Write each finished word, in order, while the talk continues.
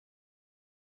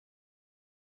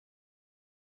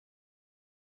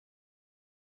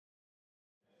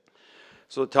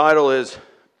So the title is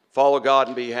Follow God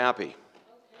and Be Happy.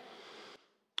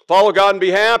 Follow God and be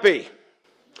happy.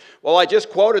 Well, I just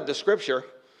quoted the scripture,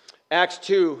 Acts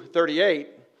 2:38.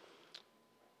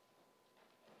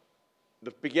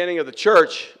 The beginning of the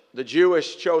church, the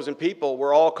Jewish chosen people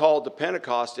were all called to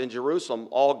Pentecost in Jerusalem,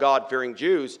 all God-fearing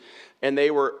Jews, and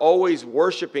they were always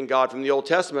worshiping God from the Old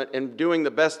Testament and doing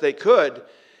the best they could,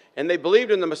 and they believed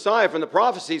in the Messiah from the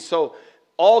prophecies, so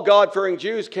all God-fearing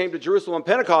Jews came to Jerusalem on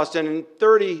Pentecost, and in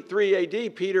 33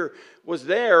 A.D., Peter was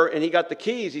there, and he got the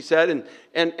keys, he said,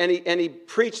 and he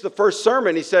preached the first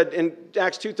sermon. He said in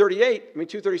Acts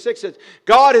 2:36, said,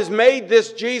 God has made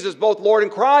this Jesus both Lord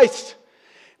and Christ.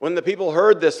 When the people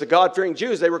heard this, the God-fearing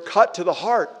Jews, they were cut to the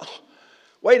heart. Oh,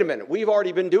 wait a minute, we've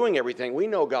already been doing everything. We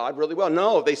know God really well.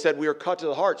 No, they said, we are cut to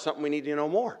the heart, something we need to know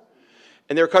more.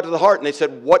 And they were cut to the heart, and they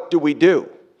said, what do we do?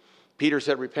 Peter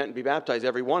said, repent and be baptized,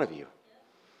 every one of you.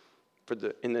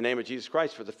 In the name of Jesus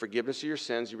Christ, for the forgiveness of your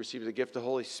sins, you receive the gift of the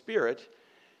Holy Spirit,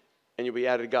 and you'll be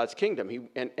added to God's kingdom. He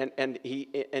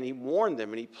warned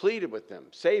them, and he pleaded with them,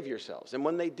 save yourselves. And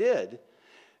when they did,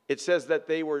 it says that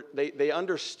they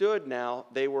understood now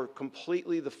they were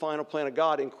completely the final plan of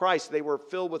God in Christ. They were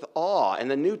filled with awe. And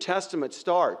the New Testament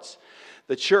starts.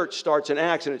 The church starts in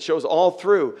Acts, and it shows all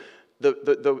through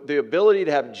the ability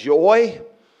to have joy,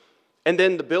 and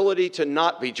then the ability to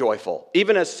not be joyful,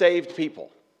 even as saved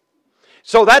people.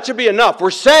 So that should be enough.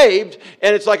 We're saved,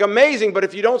 and it's like amazing, but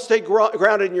if you don't stay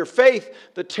grounded in your faith,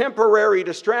 the temporary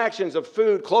distractions of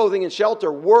food, clothing, and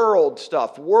shelter, world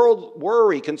stuff, world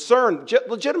worry, concern,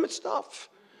 legitimate stuff,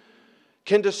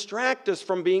 can distract us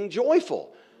from being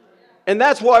joyful. And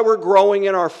that's why we're growing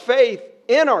in our faith,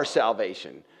 in our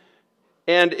salvation.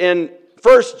 And in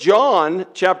 1 John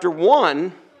chapter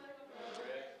 1,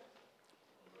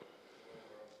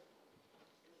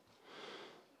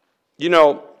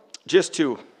 just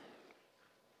to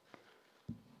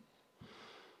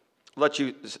let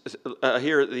you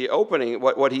hear the opening,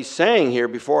 what he's saying here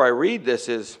before I read this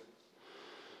is,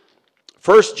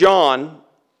 1 John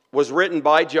was written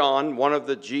by John, one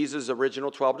of Jesus' original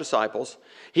 12 disciples.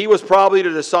 He was probably the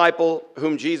disciple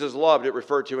whom Jesus loved. It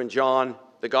referred to in John,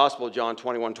 the Gospel of John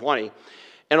 21:20.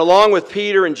 And along with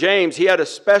Peter and James, he had a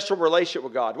special relationship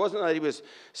with God. It wasn't that he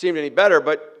seemed any better,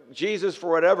 but Jesus,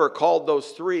 for whatever, called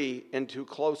those three into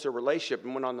closer relationship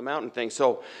and went on the mountain thing.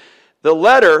 So the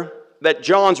letter that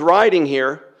John's writing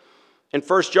here in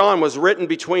 1 John was written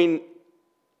between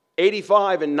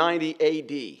 85 and 90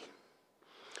 A.D.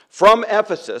 from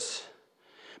Ephesus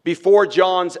before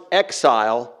John's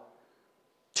exile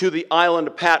to the island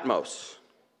of Patmos.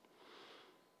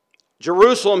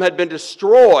 Jerusalem had been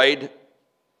destroyed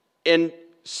in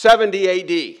 70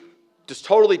 A.D., just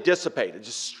totally dissipated,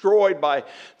 destroyed by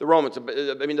the Romans.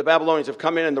 I mean, the Babylonians have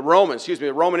come in, and the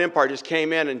Roman Empire just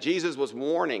came in, and Jesus was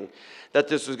warning that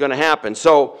this was going to happen.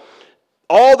 So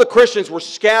all the Christians were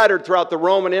scattered throughout the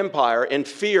Roman Empire in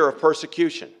fear of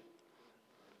persecution.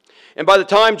 And by the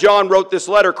time John wrote this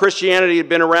letter, Christianity had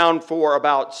been around for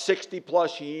about 60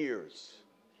 plus years.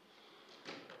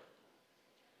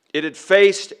 It had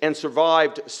faced and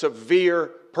survived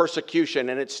severe persecution,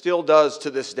 and it still does to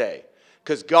this day.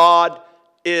 Because God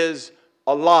is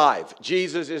alive.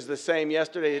 Jesus is the same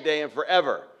yesterday, today, and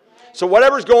forever. So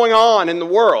whatever's going on in the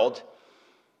world,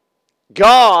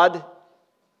 God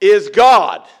is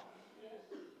God.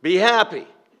 Be happy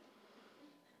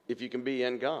if you can be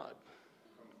in God.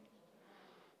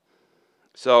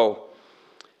 So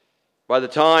by the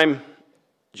time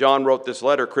John wrote this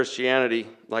letter, Christianity,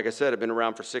 like I said, had been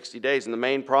around for 60 days. And the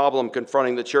main problem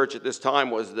confronting the church at this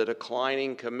time was the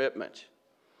declining commitment.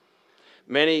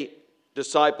 Many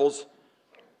disciples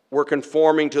were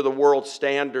conforming to the world's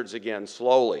standards again,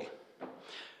 slowly,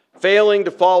 failing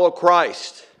to follow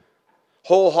Christ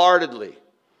wholeheartedly,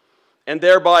 and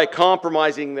thereby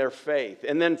compromising their faith.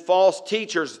 And then false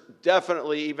teachers,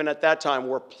 definitely, even at that time,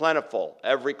 were plentiful.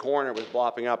 Every corner was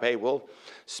blopping up, hey, we'll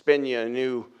spin you a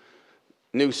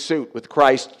new suit with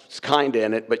Christ's kind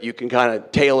in it, but you can kind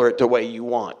of tailor it the way you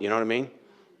want, you know what I mean?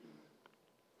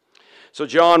 So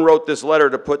John wrote this letter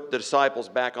to put the disciples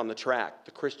back on the track,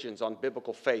 the Christians on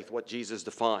biblical faith, what Jesus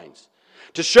defines,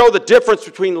 to show the difference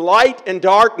between light and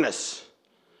darkness,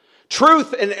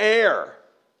 truth and error,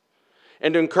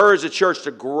 and to encourage the church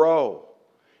to grow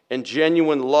in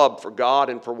genuine love for God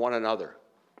and for one another.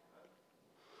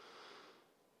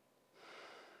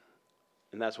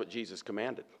 And that's what Jesus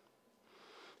commanded.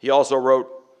 He also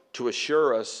wrote to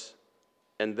assure us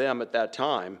and them at that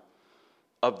time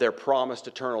of their promised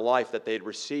eternal life that they had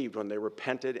received when they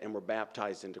repented and were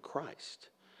baptized into Christ.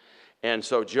 And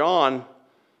so John,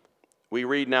 we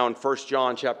read now in 1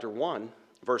 John chapter 1,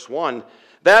 verse 1,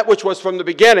 that which was from the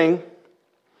beginning,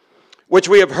 which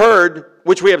we have heard,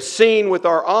 which we have seen with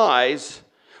our eyes,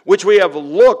 which we have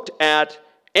looked at,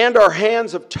 and our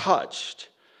hands have touched.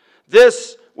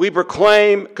 This we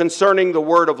proclaim concerning the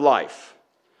word of life.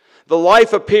 The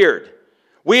life appeared.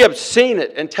 We have seen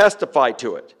it and testified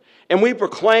to it. And we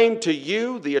proclaim to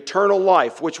you the eternal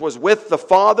life, which was with the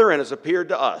Father and has appeared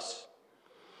to us.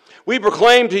 We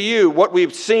proclaim to you what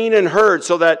we've seen and heard,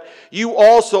 so that you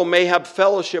also may have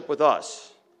fellowship with us.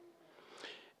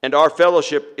 And our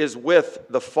fellowship is with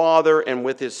the Father and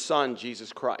with his Son,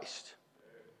 Jesus Christ.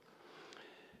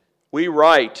 We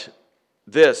write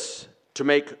this to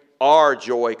make our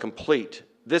joy complete.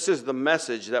 This is the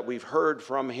message that we've heard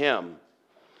from him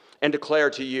and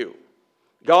declare to you.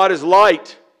 God is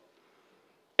light.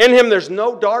 In him there's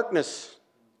no darkness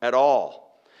at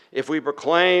all. If we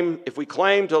claim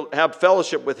to have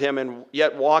fellowship with him and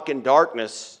yet walk in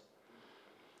darkness,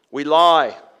 we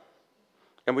lie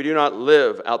and we do not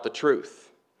live out the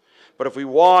truth. But if we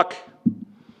walk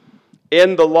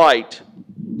in the light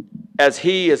as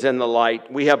he is in the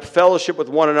light, we have fellowship with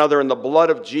one another, and the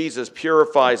blood of Jesus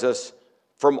purifies us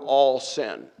from all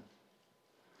sin.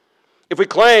 If we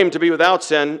claim to be without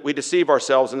sin, we deceive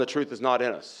ourselves and the truth is not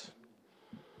in us.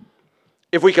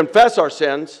 If we confess our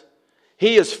sins,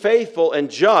 he is faithful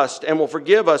and just and will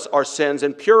forgive us our sins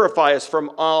and purify us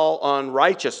from all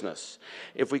unrighteousness.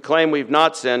 If we claim we've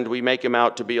not sinned, we make him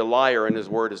out to be a liar and his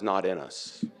word is not in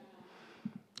us.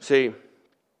 See,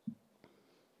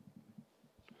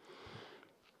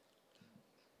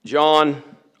 John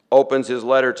opens his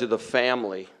letter to the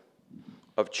family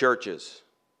of churches,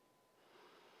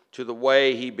 to the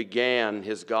way he began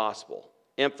his gospel,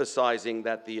 emphasizing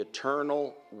that the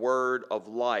eternal word of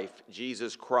life,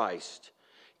 Jesus Christ,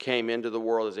 came into the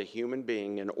world as a human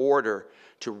being in order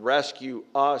to rescue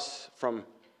us from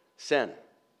sin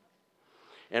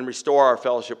and restore our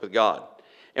fellowship with God.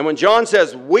 And when John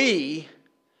says we,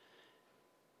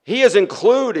 he is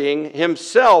including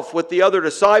himself with the other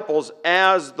disciples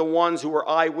as the ones who were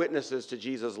eyewitnesses to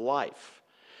Jesus' life.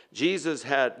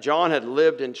 John had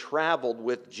lived and traveled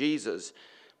with Jesus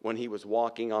when he was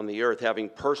walking on the earth, having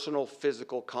personal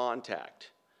physical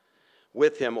contact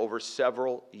with him over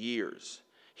several years.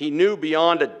 He knew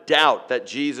beyond a doubt that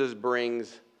Jesus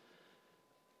brings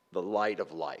the light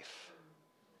of life.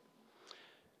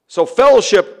 So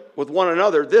fellowship with one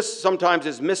another, this sometimes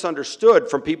is misunderstood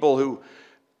from people who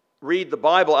read the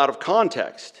Bible out of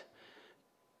context.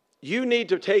 You need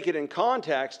to take it in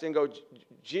context and go,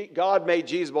 God made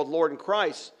Jesus both Lord and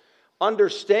Christ.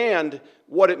 Understand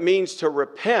what it means to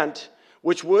repent,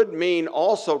 which would mean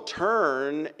also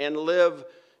turn and live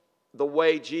the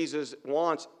way Jesus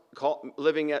wants,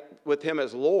 living with him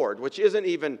as Lord, which isn't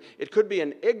even, it could be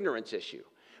an ignorance issue.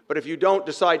 But if you don't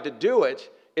decide to do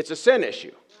it, it's a sin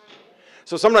issue.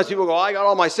 So sometimes people go, I got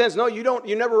all my sins. No, you don't.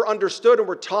 You never understood and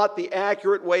were taught the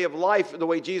accurate way of life, the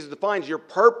way Jesus defines your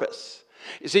purpose.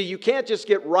 You see, you can't just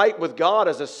get right with God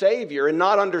as a Savior and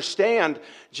not understand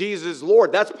Jesus as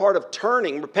Lord. That's part of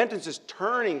turning. Repentance is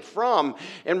turning from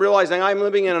and realizing I'm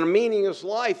living in a meaningless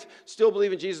life, still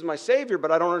believing Jesus is my Savior,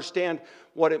 but I don't understand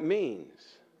what it means.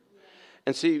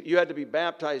 And see, you had to be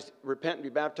baptized, repent and be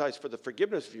baptized for the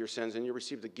forgiveness of your sins, and you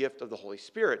receive the gift of the Holy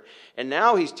Spirit. And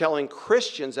now he's telling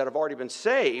Christians that have already been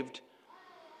saved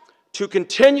to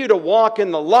continue to walk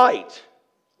in the light.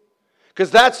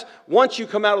 Because that's, once you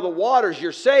come out of the waters,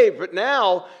 you're saved. But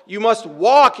now you must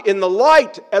walk in the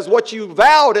light as what you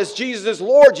vowed as Jesus is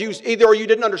Lord. Either you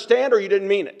didn't understand or you didn't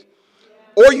mean it.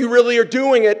 Or you really are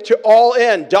doing it to all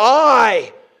end.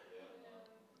 Die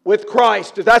with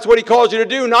Christ, if that's what he calls you to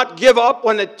do, not give up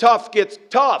when the tough gets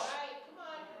tough.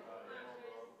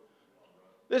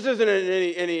 This isn't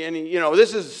any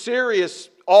this is serious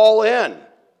all in.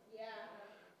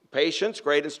 Patience,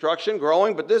 great instruction,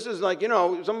 growing, but this is like,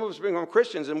 some of us become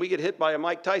Christians and we get hit by a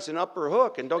Mike Tyson upper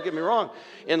hook, and don't get me wrong,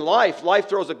 in life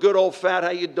throws a good old fat,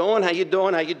 how you doing, and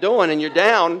you're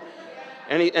down,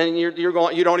 and you're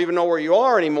going, you don't even know where you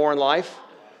are anymore in life.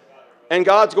 And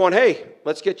God's going, hey,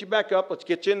 let's get you back up. Let's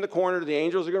get you in the corner. The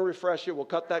angels are going to refresh you. We'll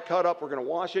cut that cut up. We're going to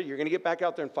wash it. You're going to get back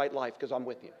out there and fight life because I'm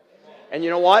with you. And you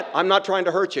know what? I'm not trying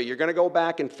to hurt you. You're going to go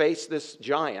back and face this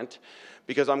giant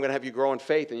because I'm going to have you grow in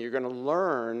faith, and you're going to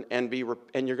learn and you're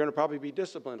going to probably be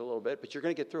disciplined a little bit, but you're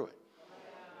going to get through it.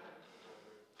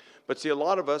 But see, a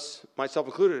lot of us, myself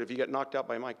included, if you get knocked out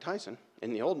by Mike Tyson,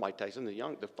 and the old Mike Tyson,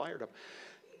 the fired up,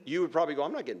 you would probably go,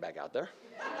 I'm not getting back out there.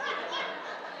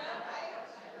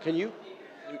 Can you?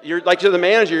 You're like to the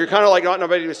manager, you're kind of like not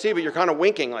nobody to see, but you're kind of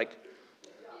winking like,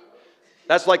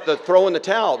 that's like the throw in the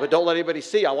towel, but don't let anybody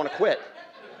see, I want to quit.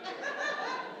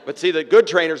 But see, the good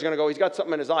trainer's going to go, he's got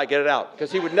something in his eye, get it out.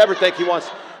 Because he would never think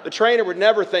the trainer would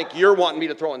never think you're wanting me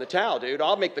to throw in the towel, dude.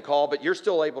 I'll make the call, but you're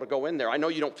still able to go in there. I know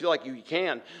you don't feel like you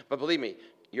can, but believe me,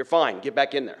 you're fine. Get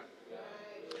back in there.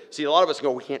 See, a lot of us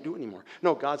go, we can't do it anymore.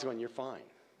 No, God's going, you're fine.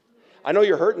 I know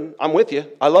you're hurting. I'm with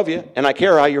you. I love you, and I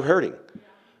care how you're hurting.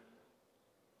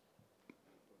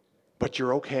 But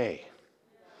you're okay.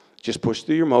 Just push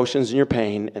through your emotions and your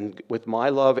pain, and with my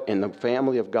love and the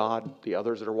family of God, the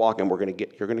others that are walking, you're going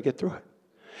to get through it.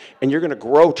 And you're going to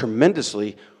grow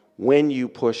tremendously when you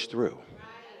push through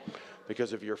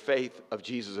because of your faith of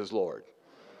Jesus as Lord.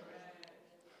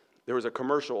 There was a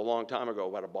commercial a long time ago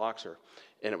about a boxer,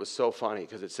 and it was so funny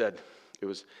because it said it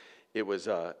was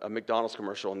a McDonald's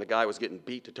commercial, and the guy was getting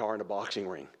beat to tar in a boxing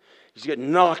ring. He's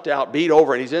getting knocked out, beat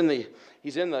over, and he's in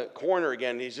the corner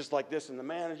again, and he's just like this, and the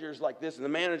manager's like this, and the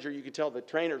manager, you can tell the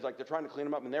trainer's like they're trying to clean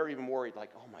him up, and they're even worried, like,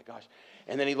 oh my gosh.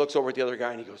 And then he looks over at the other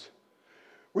guy, and he goes,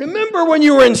 remember when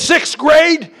you were in 6th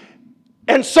grade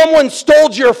and someone stole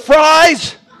your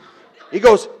fries? He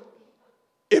goes,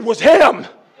 it was him.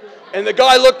 And the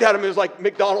guy looked at him, it was like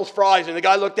McDonald's fries, and the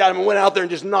guy looked at him and went out there and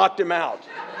just knocked him out.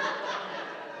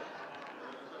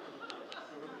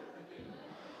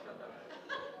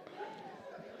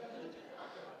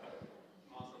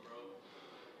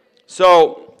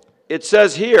 So it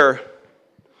says here,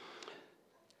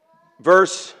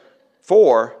 verse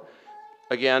 4,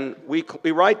 again, we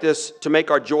write this to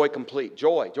make our joy complete.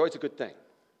 Joy is a good thing.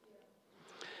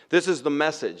 This is the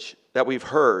message that we've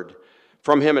heard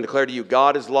from him and declare to you,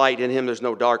 God is light, in him there's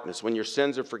no darkness. When your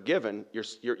sins are forgiven,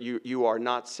 you are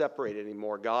not separated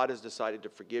anymore. God has decided to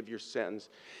forgive your sins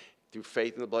through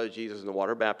faith in the blood of Jesus and the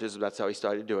water of baptism. That's how he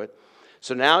started to do it.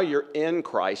 So now you're in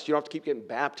Christ. You don't have to keep getting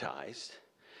baptized.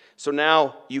 So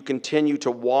now you continue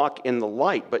to walk in the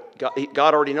light, but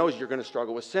God already knows you're going to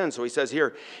struggle with sin. So he says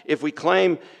here, if we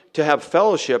claim to have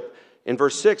fellowship, in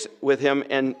verse 6, with him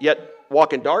and yet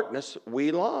walk in darkness,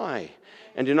 we lie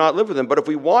and do not live with him. But if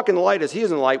we walk in the light as he is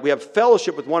in the light, we have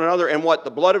fellowship with one another, and what? The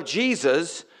blood of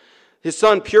Jesus, his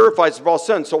son, purifies of all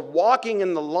sin. So walking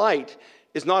in the light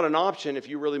is not an option if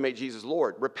you really made Jesus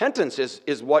Lord. Repentance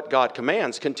is what God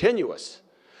commands, continuous.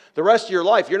 The rest of your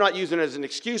life, you're not using it as an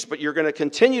excuse, but you're going to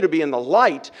continue to be in the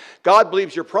light. God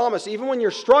believes your promise, even when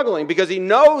you're struggling, because he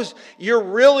knows you're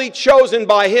really chosen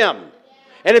by him.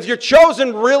 And if you're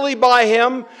chosen really by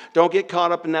him, don't get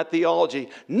caught up in that theology.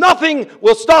 Nothing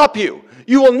will stop you.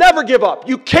 You will never give up.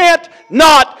 You can't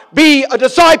not be a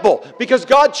disciple because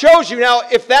God chose you. Now,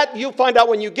 if that, you'll find out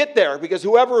when you get there, because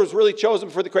whoever was really chosen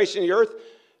for the creation of the earth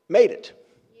made it.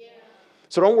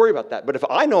 So don't worry about that. But if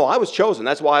I know I was chosen,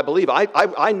 that's why I believe.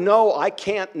 I know I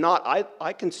can't not.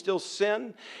 I can still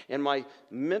sin, and my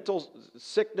mental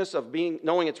sickness of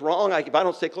knowing it's wrong, if I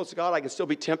don't stay close to God, I can still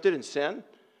be tempted and sin.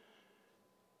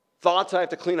 Thoughts I have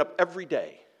to clean up every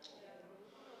day.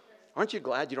 Aren't you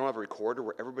glad you don't have a recorder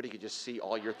where everybody could just see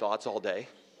all your thoughts all day?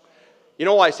 You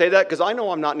know why I say that? Because I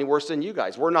know I'm not any worse than you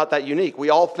guys. We're not that unique. We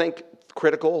all think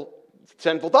critical,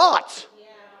 sinful thoughts.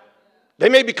 They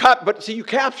may be cut, but see, you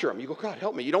capture them. You go, God,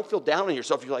 help me. You don't feel down on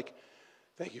yourself. You're like,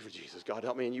 thank you for Jesus. God,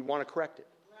 help me. And you want to correct it.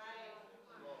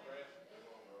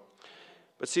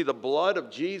 But see, the blood of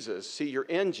Jesus, you're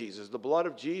in Jesus. The blood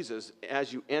of Jesus,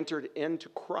 as you entered into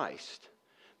Christ,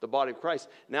 the body of Christ,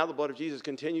 now the blood of Jesus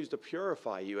continues to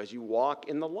purify you as you walk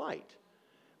in the light.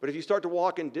 But if you start to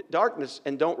walk in darkness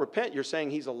and don't repent, you're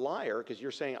saying he's a liar because you're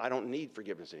saying, I don't need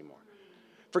forgiveness anymore.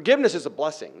 Forgiveness is a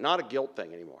blessing, not a guilt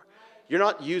thing anymore. You're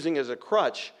not using it as a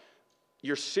crutch.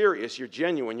 You're serious. You're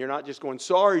genuine. You're not just going,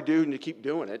 sorry, dude, and you keep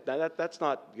doing it. That's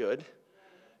not good.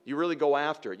 You really go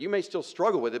after it. You may still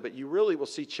struggle with it, but you really will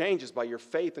see changes by your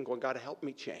faith and going, God, help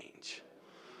me change.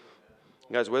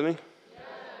 You guys with me?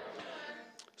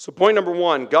 So point number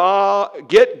 1,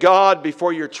 get God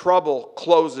before your trouble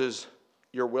closes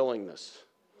your willingness.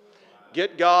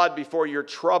 Get God before your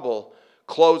trouble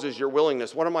closes your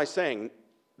willingness. What am I saying?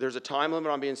 There's a time limit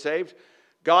on being saved.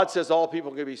 God says all people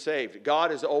can be saved.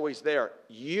 God is always there.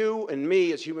 You and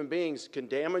me as human beings can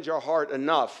damage our heart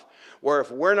enough where if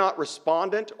we're not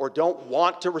respondent or don't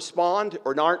want to respond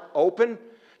or aren't open,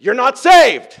 you're not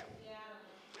saved. Yeah.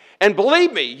 And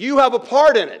believe me, you have a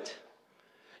part in it.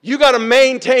 You got to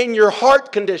maintain your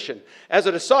heart condition as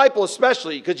a disciple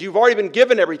especially because you've already been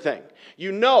given everything.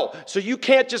 You know. So you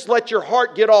can't just let your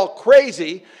heart get all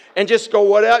crazy and just go,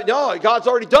 whatever. No, God's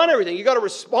already done everything. You got to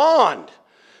respond.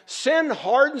 Sin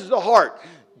hardens the heart.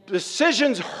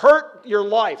 Decisions hurt your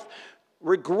life.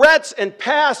 Regrets and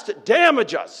past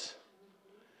damage us.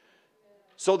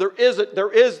 So there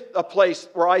is a place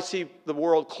where I see the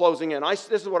world closing in. This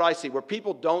is what I see, where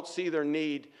people don't see their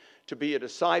need to be a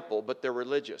disciple, but they're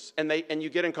religious. And you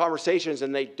get in conversations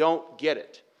and they don't get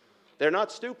it. They're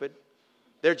not stupid.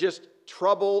 They're just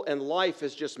trouble and life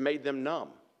has just made them numb.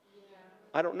 Yeah.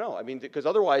 I don't know. I mean, because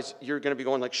otherwise you're going to be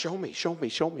going like, show me.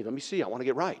 Let me see. I want to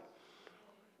get right.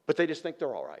 But they just think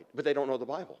they're all right. But they don't know the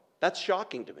Bible. That's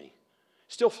shocking to me.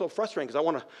 Still so frustrating because I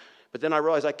want to, but then I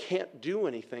realize I can't do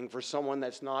anything for someone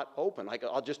that's not open.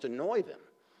 I'll just annoy them.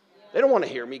 Yeah. They don't want to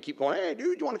hear me keep going, hey,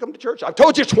 dude, you want to come to church? I've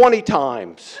told you 20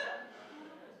 times.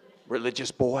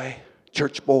 Religious boy,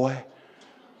 church boy.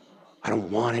 I don't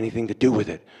want anything to do with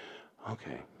it.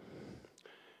 Okay.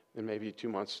 Then maybe 2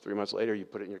 months, 3 months later, you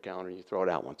put it in your calendar and you throw it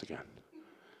out once again.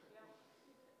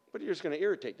 But you're just going to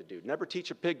irritate the dude. Never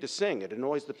teach a pig to sing. It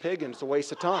annoys the pig and it's a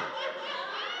waste of time.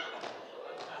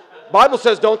 Bible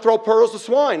says don't throw pearls to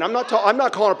swine. I'm not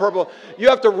calling a pearl. You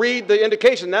have to read the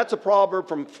indication. That's a proverb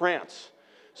from France.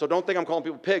 So don't think I'm calling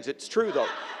people pigs. It's true, though.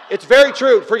 It's very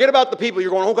true. Forget about the people.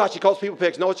 You're going, oh, gosh, he calls people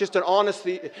pigs. No, it's just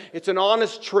it's an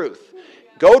honest truth.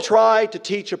 Go try to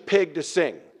teach a pig to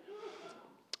sing.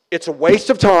 It's a waste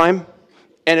of time,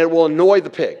 and it will annoy the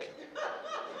pig.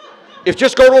 If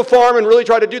just go to a farm and really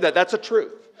try to do that, that's a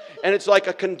truth. And it's like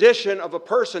a condition of a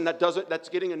person that's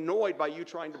getting annoyed by you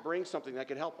trying to bring something that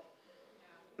could help them.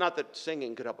 Not that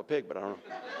singing could help a pig, but I don't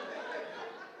know.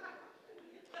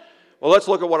 Well, let's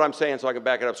look at what I'm saying so I can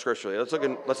back it up scripturally. Let's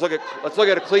look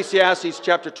at Ecclesiastes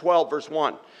chapter 12, verse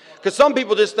 1. Because some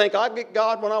people just think, I get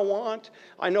God when I want.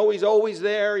 I know He's always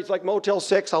there. He's like Motel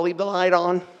 6. I'll leave the light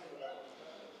on.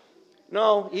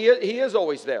 No, he is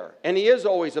always there, and He is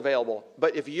always available.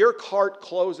 But if your heart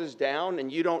closes down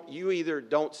and you either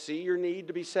don't see your need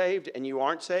to be saved and you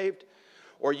aren't saved,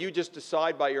 or you just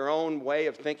decide by your own way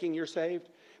of thinking you're saved,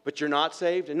 but you're not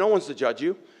saved, and no one's to judge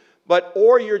you,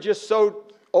 or you're just so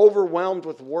overwhelmed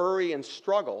with worry and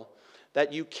struggle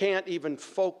that you can't even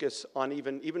focus on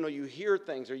even though you hear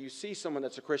things or you see someone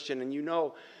that's a Christian and you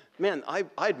know, man, I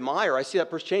admire, I see that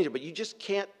person changing, but you just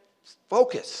can't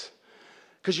focus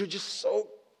because you're just so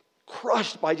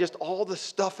crushed by just all the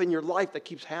stuff in your life that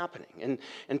keeps happening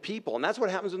and people, and that's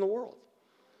what happens in the world.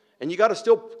 And you got to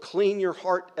still clean your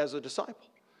heart as a disciple.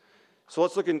 So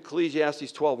let's look in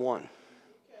Ecclesiastes 12:1.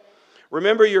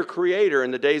 Remember your Creator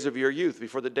in the days of your youth,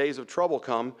 before the days of trouble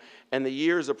come and the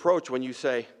years approach when you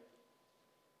say,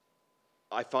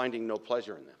 I'm finding no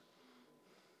pleasure in them.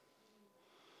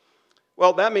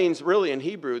 Well, that means really in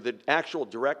Hebrew, the actual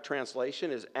direct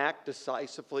translation is act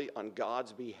decisively on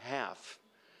God's behalf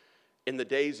in the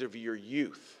days of your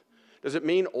youth. Does it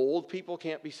mean old people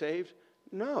can't be saved?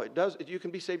 No, it does. You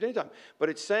can be saved anytime. But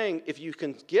it's saying if you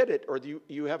can get it or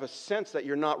you have a sense that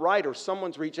you're not right or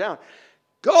someone's reached out,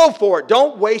 go for it.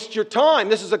 Don't waste your time.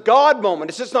 This is a God moment.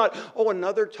 It's just not,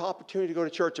 another opportunity to go to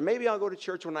church. And maybe I'll go to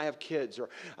church when I have kids or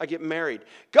I get married.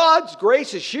 God's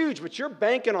grace is huge, but you're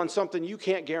banking on something you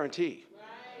can't guarantee.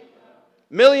 Right.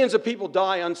 Millions of people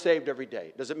die unsaved every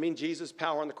day. Does it mean Jesus'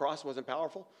 power on the cross wasn't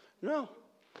powerful? No.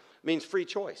 It means free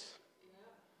choice.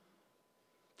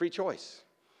 Free choice.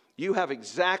 You have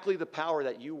exactly the power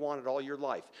that you wanted all your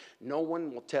life. No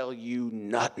one will tell you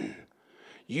nothing.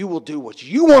 You will do what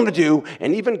you want to do,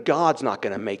 and even God's not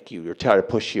going to make you or try to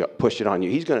push it on you.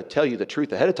 He's going to tell you the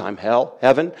truth ahead of time. Hell,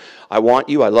 heaven, I want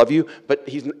you, I love you, but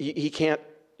he can't.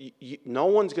 No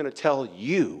one's going to tell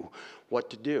you what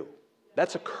to do.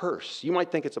 That's a curse. You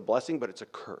might think it's a blessing, but it's a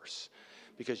curse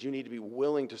because you need to be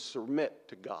willing to submit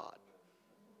to God.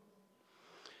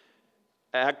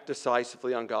 Act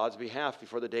decisively on God's behalf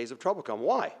before the days of trouble come.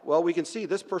 Why? Well, we can see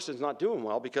this person's not doing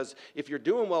well because if you're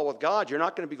doing well with God, you're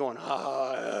not going to be going,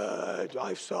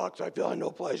 life sucks, I feel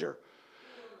no pleasure.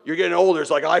 You're getting older.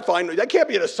 It's like, I can't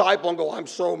be a disciple and go, I'm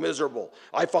so miserable.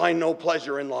 I find no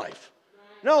pleasure in life.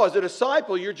 No, as a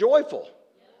disciple, you're joyful.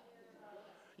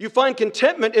 You find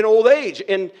contentment in old age,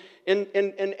 in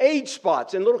age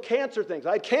spots, in little cancer things.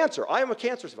 I had cancer. I am a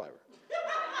cancer survivor.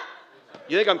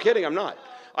 You think I'm kidding? I'm not.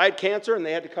 I had cancer, and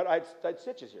they had to cut. I had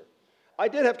stitches here. I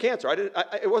did have cancer.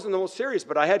 It wasn't the most serious,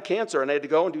 but I had cancer, and I had to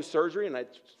go and do surgery, and I had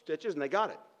stitches, and they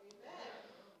got it. Amen.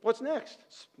 What's next?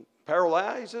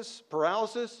 Paralysis,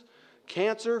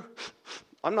 cancer.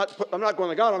 I'm not going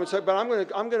to God. I'm going to say, but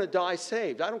I'm going to die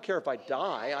saved. I don't care if I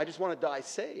die. I just want to die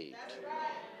saved. Right.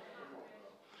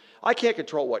 I can't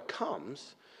control what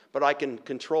comes, but I can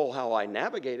control how I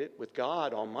navigate it with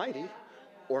God Almighty,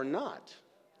 or not.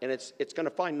 And it's going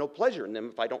to find no pleasure in them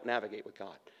if I don't navigate with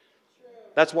God.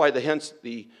 That's why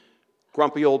the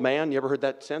grumpy old man, you ever heard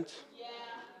that sense? Yeah.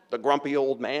 The grumpy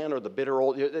old man or the bitter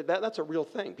old, that's a real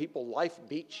thing. Life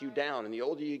beats you down, and the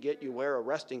older you get, you wear a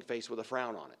resting face with a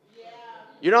frown on it. Yeah.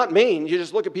 You're not mean. You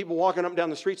just look at people walking up and down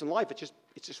the streets in life. It's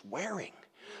just wearing.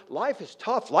 Life is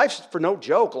tough. Life's for no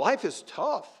joke. Life is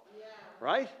tough. Yeah.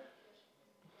 Right?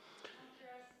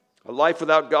 A life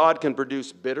without God can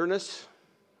produce bitterness,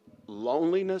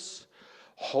 loneliness,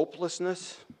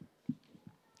 hopelessness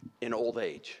in old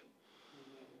age.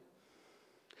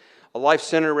 A life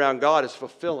centered around God is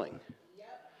fulfilling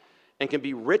and can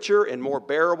be richer and more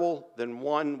bearable than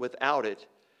one without it,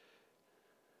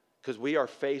 because we are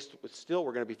faced with, still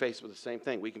we're going to be faced with the same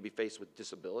thing. We can be faced with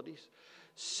disabilities,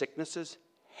 sicknesses,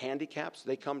 handicaps.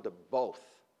 They come to both.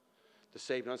 The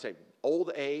saved and unsaved.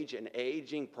 Old age and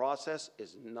aging process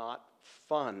is not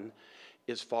fun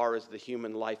as far as the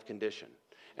human life condition.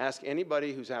 Ask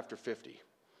anybody who's after 50.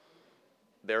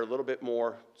 They're a little bit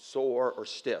more sore or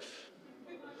stiff.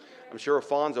 I'm sure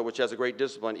Afonso, which has a great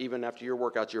discipline, even after your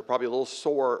workouts, you're probably a little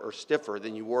sore or stiffer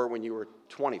than you were when you were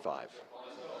 25.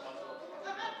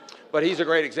 But he's a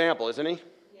great example, isn't he?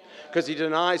 Because he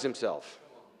denies himself.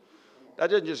 That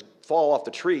doesn't just fall off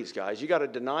the trees, guys. You got to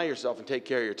deny yourself and take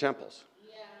care of your temples.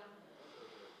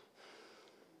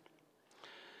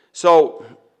 So,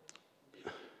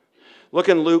 look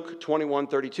in Luke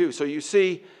 21:32. So you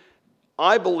see,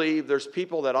 I believe there's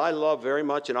people that I love very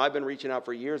much, and I've been reaching out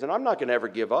for years, and I'm not going to ever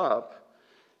give up.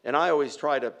 And I always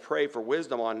try to pray for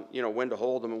wisdom on, when to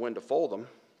hold them and when to fold them.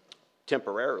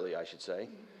 Temporarily, I should say.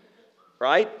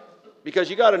 Right? Because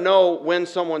you got to know when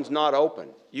someone's not open.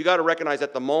 You got to recognize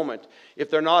at the moment, if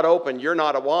they're not open, you're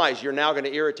not wise, you're now going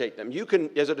to irritate them. You can,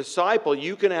 as a disciple,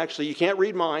 you can't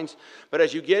read minds, but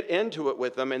as you get into it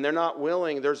with them and they're not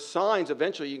willing, there's signs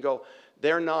eventually you can go,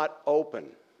 they're not open.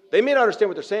 They may not understand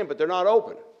what they're saying, but they're not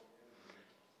open.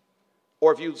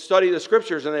 Or if you study the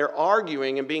scriptures and they're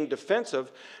arguing and being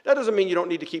defensive, that doesn't mean you don't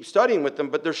need to keep studying with them,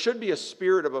 but there should be a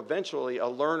spirit of eventually a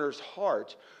learner's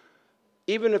heart,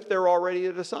 even if they're already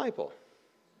a disciple.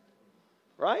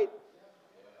 Right?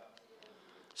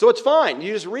 So it's fine.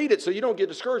 You just read it so you don't get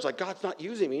discouraged, like God's not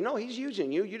using me. No, he's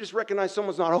using you. You just recognize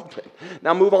someone's not open.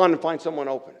 Now move on and find someone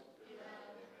open.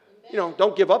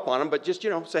 Don't give up on them, but just,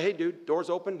 say, hey, dude, door's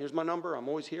open. Here's my number. I'm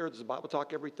always here. There's a Bible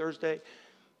talk every Thursday.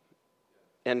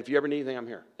 And if you ever need anything, I'm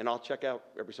here. And I'll check out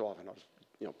every so often. I'll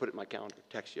just, put it in my calendar,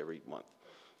 text you every month.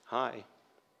 Hi.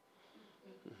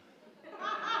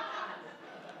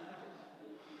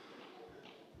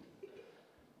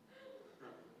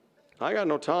 I got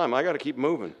no time. I got to keep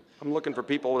moving. I'm looking for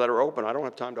people that are open. I don't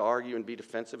have time to argue and be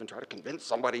defensive and try to convince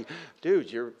somebody.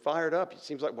 Dude, you're fired up. It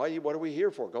seems like, what are we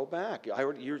here for? Go back.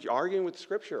 You're arguing with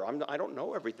Scripture. I don't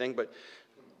know everything, but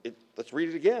let's read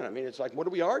it again. It's like, what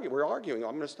are we arguing? We're arguing.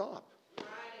 I'm going to stop.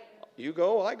 You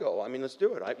go, I go. Let's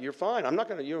do it. You're fine. I'm not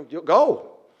going to,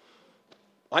 go.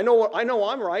 I know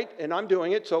I'm right, and I'm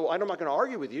doing it, so I'm not going to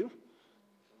argue with you.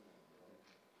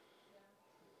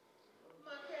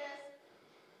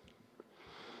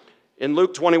 In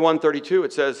Luke 21:32,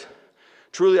 it says,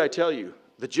 truly I tell you,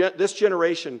 this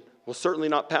generation will certainly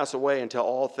not pass away until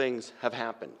all things have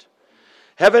happened.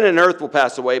 Heaven and earth will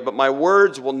pass away, but my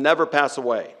words will never pass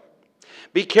away.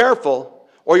 Be careful,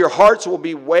 or your hearts will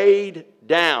be weighed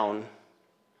down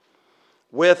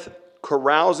with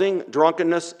carousing,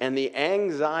 drunkenness, and the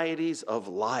anxieties of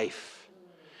life.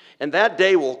 And that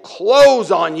day will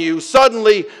close on you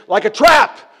suddenly like a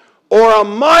trap, or a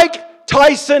Mike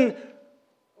Tyson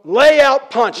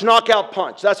knockout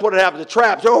punch. That's what it happens. The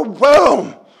traps. Oh,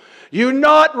 boom. You're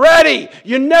not ready.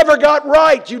 You never got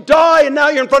right. You die, and now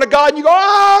you're in front of God, and you go,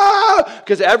 ah!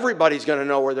 Because everybody's going to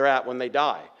know where they're at when they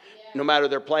die. No matter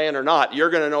they're playing or not, you're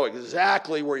going to know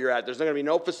exactly where you're at. There's not going to be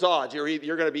no facades. You're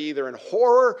going to be either in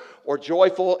horror or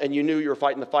joyful, and you knew you were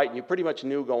fighting the fight, and you pretty much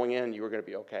knew going in you were going to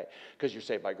be okay because you're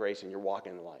saved by grace and you're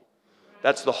walking in the light.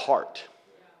 That's the heart.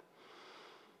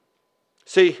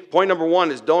 See, point number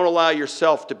one is don't allow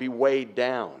yourself to be weighed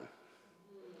down.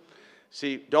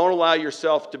 See, don't allow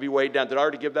yourself to be weighed down. Did I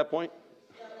already give that point?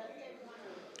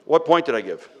 What point did I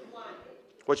give?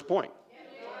 Which point?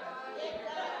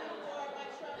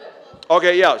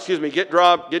 Okay, yeah, excuse me. Get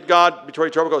God before your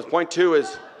trouble goes. Point two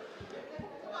is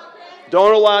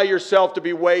don't allow yourself to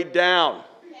be weighed down.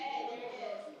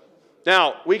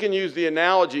 Now, we can use the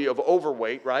analogy of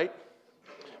overweight, right?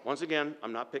 Once again,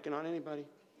 I'm not picking on anybody.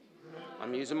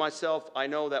 I'm using myself. I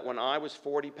know that when I was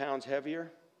 40 pounds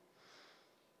heavier,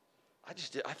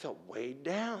 I felt weighed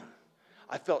down.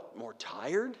 I felt more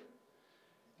tired.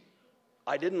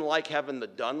 I didn't like having the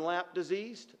Dunlap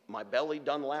disease. My belly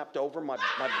Dunlapped over my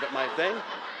thing.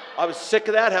 I was sick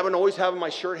of that, always having my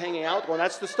shirt hanging out, going,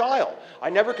 that's the style.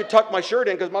 I never could tuck my shirt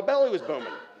in because my belly was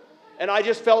booming. And I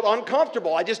just felt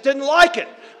uncomfortable. I just didn't like it.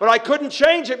 But I couldn't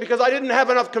change it because I didn't have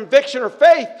enough conviction or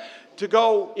faith to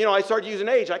go, I started using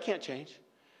age. I can't change.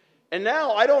 And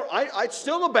now it's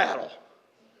still a battle.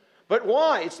 But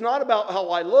why? It's not about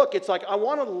how I look. It's like I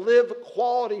want to live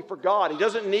quality for God. He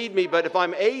doesn't need me, but if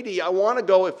I'm 80, I want to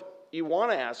go. If you want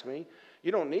to ask me,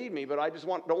 you don't need me, but I just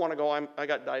don't want to go. I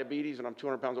got diabetes and I'm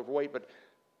 200 pounds overweight, but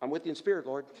I'm with you in spirit,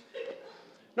 Lord.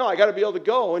 No, I got to be able to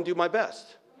go and do my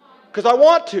best because I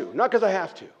want to, not because I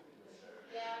have to.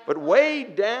 But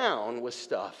weighed down with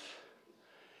stuff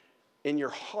in your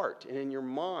heart and in your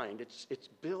mind, it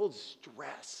builds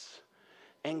stress,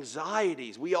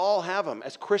 anxieties. We all have them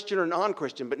as Christian or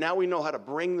non-Christian, but now we know how to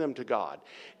bring them to God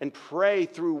and pray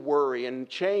through worry and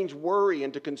change worry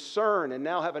into concern and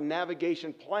now have a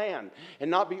navigation plan and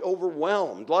not be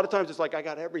overwhelmed. A lot of times it's like, I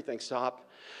got everything. Stop.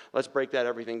 Let's break that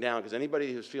everything down, because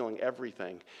anybody who's feeling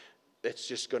everything, it's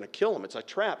just going to kill them. It's a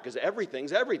trap, because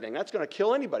everything's everything. That's going to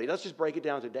kill anybody. Let's just break it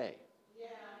down today. Yeah.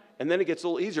 And then it gets a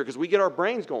little easier because we get our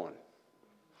brains going.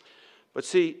 But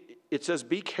see, it says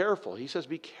be careful. He says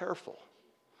be careful.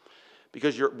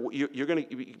 Because you're going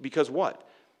to, because what?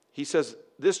 He says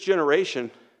this generation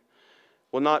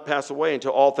will not pass away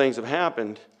until all things have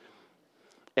happened.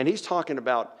 And he's talking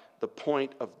about the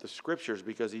point of the scriptures,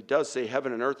 because he does say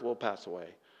heaven and earth will pass away,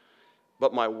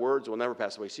 but my words will never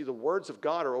pass away. See, the words of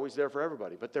God are always there for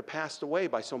everybody, but they're passed away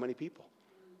by so many people.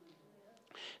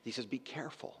 He says, be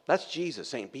careful. That's Jesus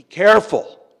saying, be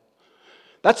careful.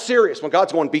 That's serious when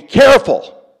God's going, be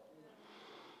careful.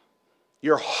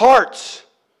 Your hearts,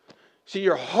 see,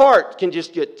 your heart can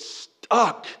just get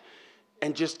stuck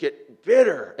and just get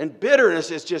bitter. And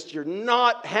bitterness is just you're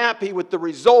not happy with the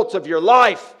results of your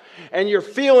life. And you're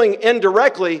feeling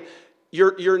indirectly,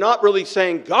 you're not really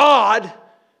saying God,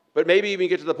 but maybe even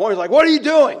get to the point, it's like, what are you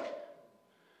doing?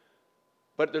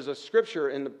 But there's a scripture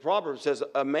in the Proverbs that says,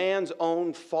 a man's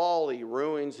own folly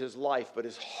ruins his life, but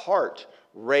his heart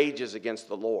rages against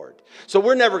the Lord. So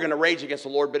we're never going to rage against the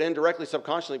Lord, but indirectly,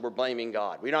 subconsciously, we're blaming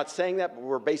God. We're not saying that, but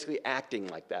we're basically acting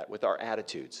like that with our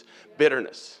attitudes.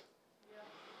 Bitterness.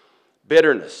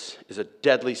 Bitterness is a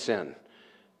deadly sin.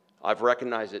 I've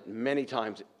recognized it many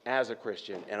times as a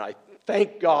Christian, and I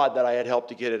thank God that I had help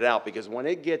to get it out, because when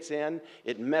it gets in,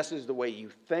 it messes the way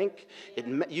you think.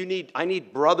 I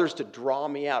need brothers to draw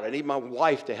me out. I need my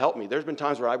wife to help me. There's been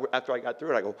times where after I got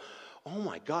through it, I go, oh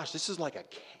my gosh, this is like a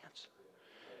cancer.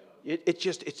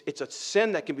 It's a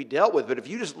sin that can be dealt with, but if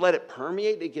you just let it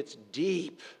permeate, it gets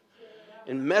deep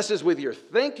and messes with your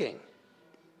thinking.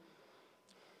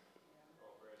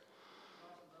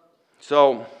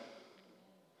 So,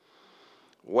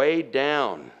 weighed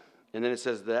down. And then it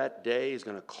says that day is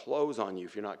going to close on you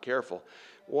if you're not careful.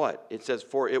 What? It says,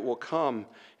 for it will come,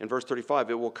 in verse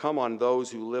 35, it will come on those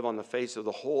who live on the face of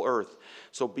the whole earth.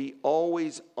 So be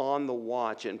always on the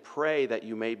watch and pray that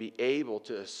you may be able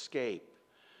to escape.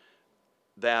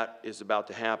 That is about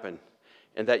to happen.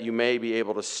 And that you may be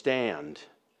able to stand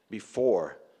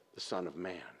before the Son of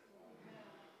Man.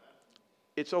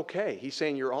 It's okay. He's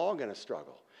saying you're all going to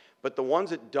struggle. But the ones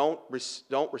that don't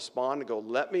respond and go,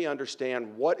 let me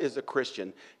understand, what is a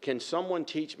Christian? Can someone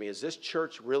teach me? Is this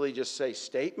church really just say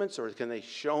statements, or can they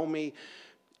show me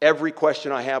every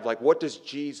question I have? Like, what does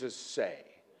Jesus say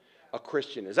a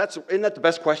Christian is? Isn't that the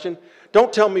best question?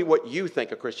 Don't tell me what you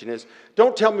think a Christian is.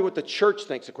 Don't tell me what the church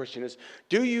thinks a Christian is.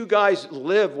 Do you guys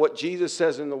live what Jesus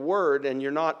says in the Word? And you're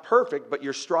not perfect, but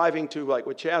you're striving to, like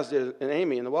what Chaz did and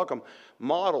Amy in the welcome,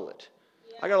 model it.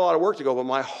 I got a lot of work to go, but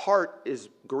my heart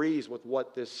agrees with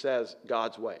what this says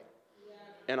God's way. Yeah.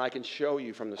 And I can show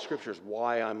you from the scriptures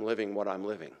why I'm living what I'm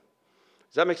living.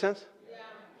 Does that make sense? Yeah.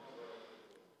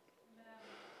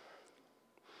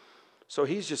 So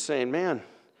he's just saying, man,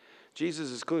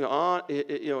 Jesus is clearly on,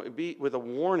 be with a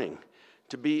warning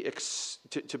to be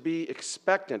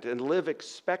expectant and live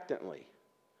expectantly.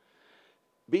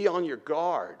 Be on your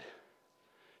guard.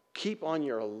 Keep on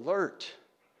your alert.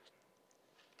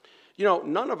 You know,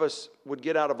 none of us would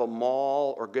get out of a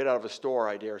mall or get out of a store,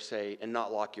 I dare say, and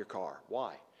not lock your car.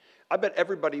 Why? I bet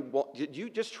everybody, you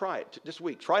just try it this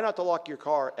week. Try not to lock your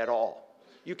car at all.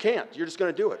 You can't. You're just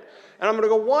going to do it. And I'm going to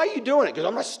go, why are you doing it? Because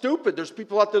I'm not stupid. There's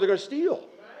people out there that are going to steal.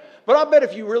 But I bet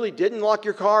if you really didn't lock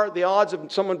your car, the odds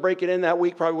of someone breaking in that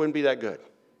week probably wouldn't be that good.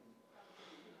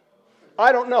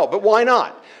 I don't know, but why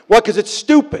not? Well, because it's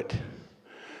stupid.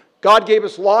 God gave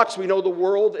us locks. We know the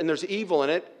world, and there's evil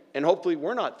in it. And hopefully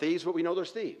we're not thieves, but we know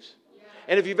there's thieves. Yeah.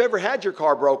 And if you've ever had your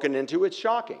car broken into, it's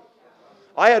shocking.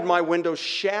 I had my window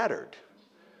shattered.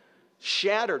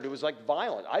 Shattered. It was like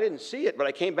violent. I didn't see it, but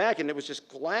I came back and it was just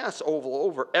glass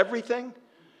over everything.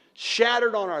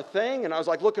 Shattered on our thing. And I was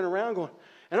like looking around going,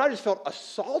 and I just felt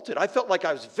assaulted. I felt like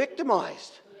I was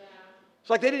victimized. Yeah. It's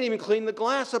like they didn't even clean the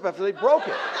glass up after they broke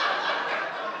it.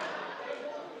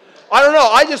 I don't know.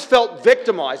 I just felt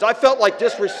victimized. I felt like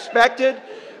disrespected.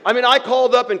 I mean, I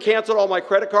called up and canceled all my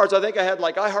credit cards. I think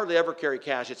I hardly ever carry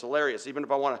cash. It's hilarious. Even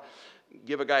if I want to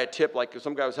give a guy a tip, like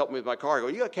some guy was helping me with my car, I go,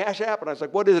 you got a Cash App? And I was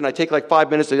like, what is it? And I take like 5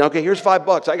 minutes to, okay, here's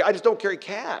 $5. I just don't carry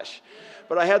cash.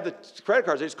 But I had the credit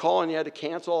cards. I just call and you had to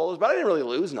cancel all those. But I didn't really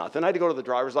lose nothing. I had to go to the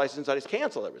driver's license. I just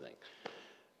canceled everything.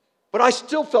 But I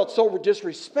still felt so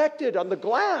disrespected on the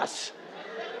glass.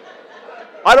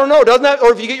 I don't know, doesn't that?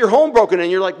 Or if you get your home broken in,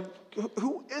 you're like,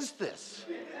 who is this?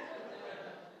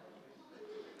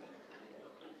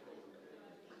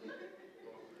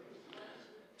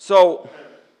 So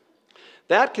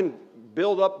that can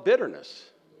build up bitterness.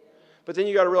 But then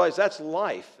you got to realize that's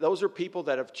life. Those are people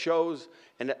that have chose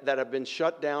and that have been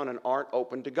shut down and aren't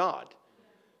open to God.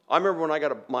 I remember when I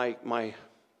got my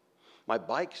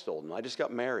bike stolen. I just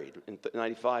got married in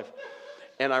 95.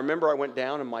 And I remember I went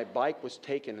down and my bike was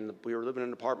taken. And we were living in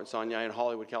an apartment, Sonia, in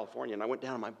Hollywood, California. And I went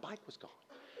down and my bike was gone.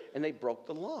 And they broke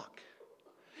the lock.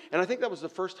 And I think that was the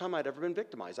first time I'd ever been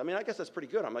victimized. I mean, I guess that's pretty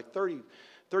good. I'm like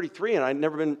 33, and I'd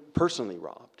never been personally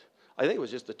robbed. I think it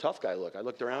was just the tough guy look. I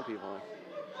looked around people.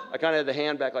 I kind of had the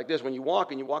hand back like this. When you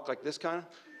walk, and you walk like this kind of.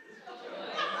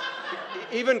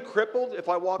 Even crippled, if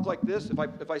I walk like this,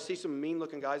 if I see some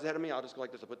mean-looking guys ahead of me, I'll just go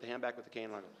like this. I'll put the hand back with the cane,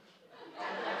 and I'll go.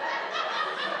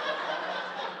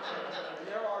 And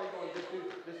they're already going, this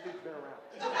dude's been around.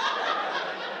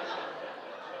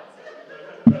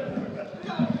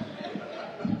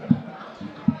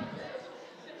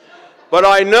 But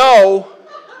I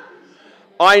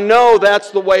know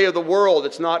that's the way of the world.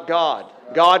 It's not God.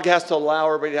 God has to allow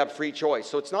everybody to have free choice.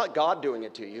 So it's not God doing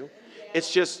it to you.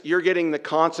 It's just you're getting the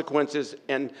consequences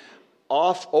and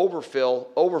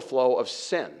overflow of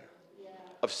sin.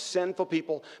 Of sinful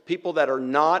people that are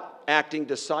not acting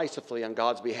decisively on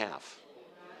God's behalf.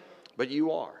 But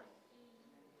you are.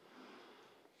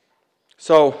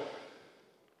 So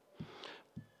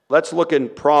let's look in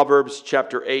Proverbs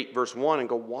chapter 8, verse 1 and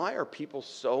go, why are people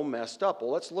so messed up?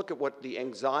 Well, let's look at what the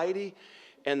anxiety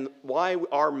and why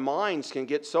our minds can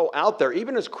get so out there.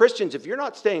 Even as Christians, if you're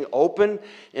not staying open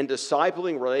and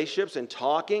discipling relationships and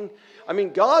talking, I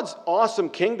mean, God's awesome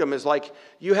kingdom is like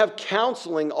you have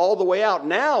counseling all the way out.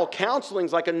 Now,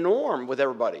 counseling's like a norm with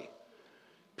everybody.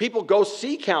 People go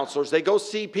see counselors. They go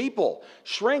see people.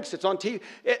 Shrinks, it's on TV.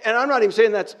 And I'm not even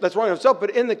saying that's wrong in itself,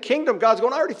 but in the kingdom, God's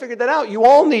going, I already figured that out. You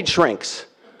all need shrinks.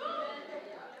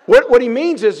 What he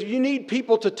means is you need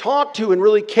people to talk to and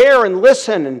really care and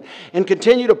listen and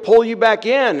continue to pull you back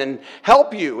in and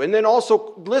help you. And then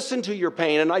also listen to your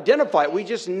pain and identify it. We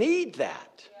just need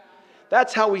that.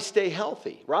 That's how we stay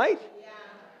healthy, right?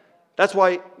 That's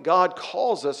why God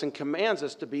calls us and commands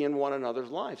us to be in one another's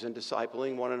lives and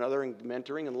discipling one another and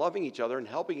mentoring and loving each other and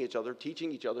helping each other,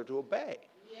 teaching each other to obey,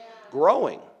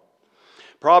 growing.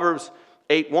 Proverbs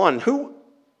 8:1, who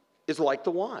is like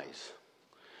the wise?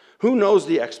 Who knows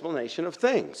the explanation of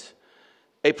things?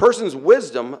 A person's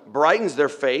wisdom brightens their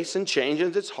face and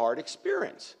changes its hard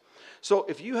experience. So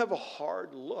if you have a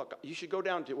hard look, you should go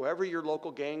down to wherever your local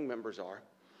gang members are.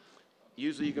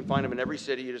 Usually you can find them in every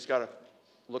city. You just got to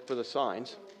look for the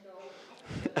signs.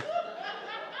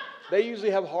 They usually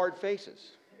have hard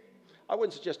faces. I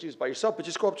wouldn't suggest use it by yourself, but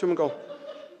just go up to them and go,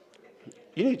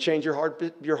 you need to change your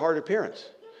hard appearance.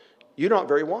 You're not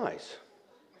very wise.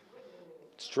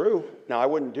 It's true. Now, I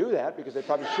wouldn't do that because they'd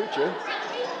probably shoot you.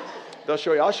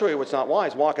 I'll show you what's not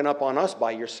wise, walking up on us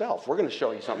by yourself. We're going to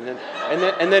show you something.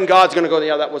 And then God's going to go,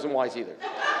 yeah, that wasn't wise either.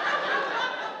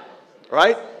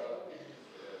 Right?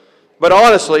 But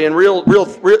honestly,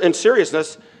 in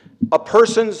seriousness, a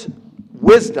person's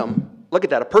wisdom, look at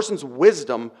that, a person's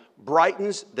wisdom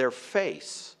brightens their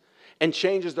face and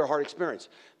changes their heart experience.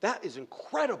 That is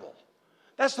incredible.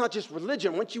 That's not just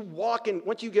religion. Once you walk in,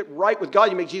 once you get right with God,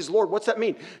 you make Jesus Lord. What's that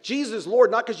mean? Jesus is Lord,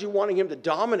 not because you're wanting him to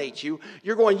dominate you.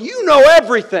 You're going, you know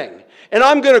everything. And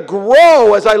I'm going to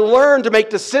grow as I learn to make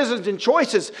decisions and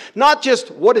choices. Not just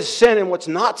what is sin and what's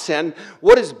not sin.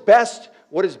 What is best,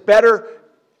 what is better,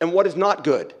 and what is not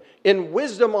good. In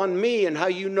wisdom on me and how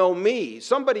you know me.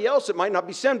 Somebody else, it might not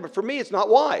be sin, but for me, it's not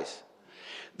wise.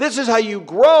 This is how you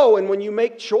grow. And when you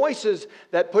make choices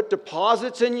that put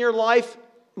deposits in your life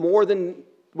more than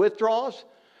withdrawals,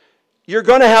 you're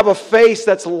going to have a face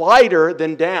that's lighter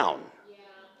than down. Yeah.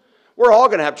 We're all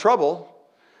going to have trouble,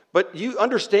 but you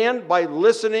understand by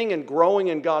listening and growing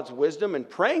in God's wisdom and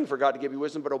praying for God to give you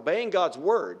wisdom, but obeying God's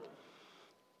word,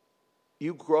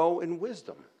 you grow in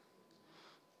wisdom.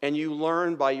 And you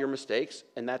learn by your mistakes,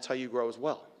 and that's how you grow as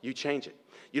well. You change it.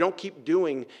 You don't keep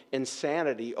doing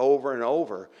insanity over and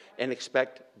over and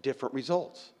expect different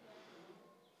results.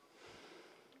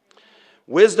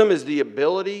 Wisdom is the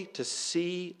ability to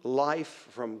see life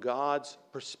from God's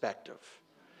perspective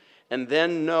and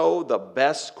then know the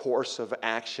best course of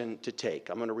action to take.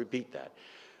 I'm going to repeat that.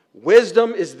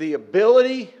 Wisdom is the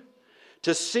ability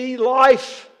to see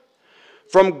life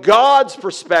from God's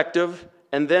perspective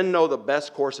and then know the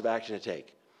best course of action to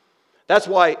take. That's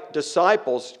why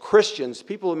disciples, Christians,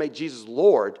 people who made Jesus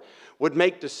Lord, would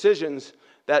make decisions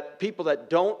that people that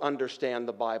don't understand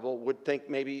the Bible would think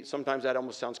maybe sometimes that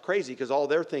almost sounds crazy because all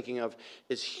they're thinking of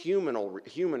is human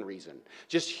reason,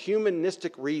 just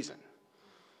humanistic reason.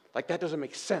 Like that doesn't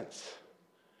make sense.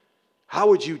 How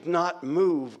would you not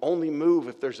only move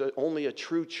if there's only a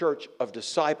true church of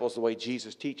disciples the way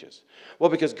Jesus teaches? Well,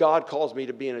 because God calls me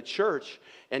to be in a church,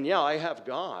 and yeah, I have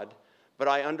God, but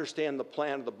I understand the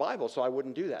plan of the Bible, so I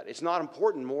wouldn't do that. It's not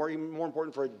important, even more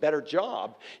important for a better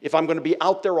job if I'm going to be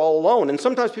out there all alone. And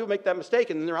sometimes people make that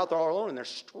mistake, and then they're out there all alone, and they're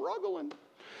struggling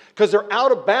because they're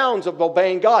out of bounds of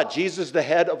obeying God. Jesus is the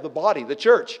head of the body, the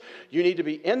church. You need to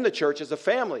be in the church as a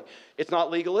family. It's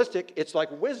not legalistic. It's like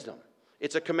wisdom.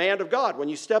 It's a command of God. When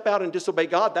you step out and disobey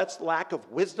God, that's lack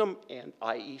of wisdom and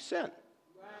i.e. sin.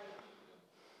 Right.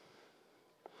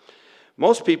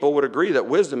 Most people would agree that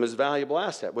wisdom is a valuable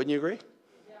asset. Wouldn't you agree?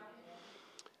 Yeah.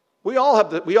 We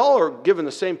all are given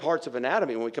the same parts of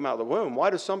anatomy when we come out of the womb. Why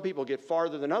do some people get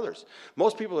farther than others?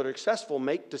 Most people that are successful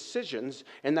make decisions,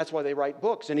 and that's why they write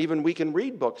books. And even we can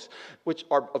read books which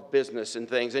are of business and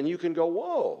things, and you can go,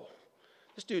 whoa.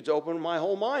 This dude's opened my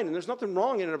whole mind, and there's nothing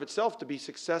wrong in and of itself to be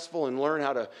successful and learn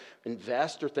how to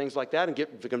invest or things like that and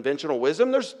get the conventional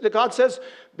wisdom. God says,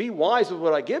 be wise with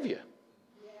what I give you.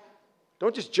 Yeah.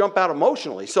 Don't just jump out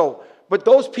emotionally. But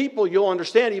those people, you'll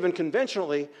understand, even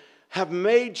conventionally, have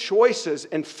made choices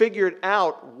and figured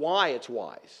out why it's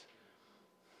wise.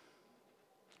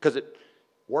 Because it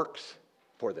works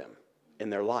for them in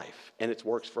their life, and it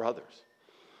works for others.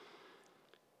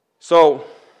 So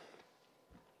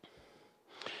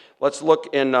let's look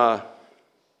in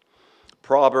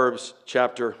Proverbs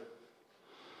chapter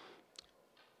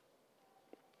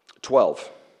 12,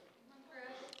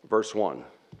 verse 1.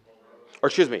 Or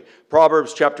excuse me,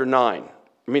 Proverbs chapter 9.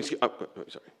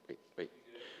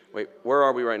 Wait, where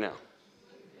are we right now?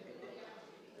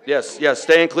 Yes,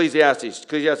 stay in Ecclesiastes.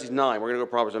 Ecclesiastes 9. We're going to go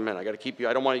Proverbs in a minute. I got to keep you.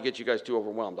 I don't want to get you guys too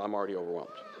overwhelmed. I'm already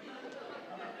overwhelmed.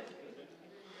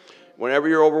 Whenever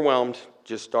you're overwhelmed,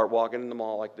 just start walking in the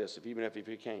mall like this. Even if you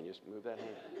can, just move that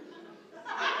hand.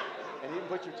 And even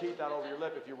put your teeth out over your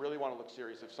lip if you really want to look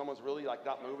serious. If someone's really like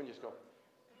not moving, just go.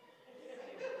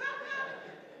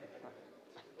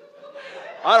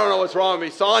 I don't know what's wrong with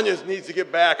me. Sonia needs to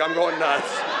get back. I'm going nuts.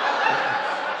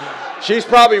 She's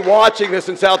probably watching this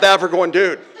in South Africa going,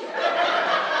 dude,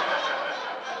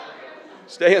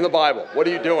 stay in the Bible. What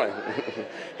are you doing?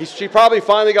 She probably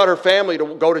finally got her family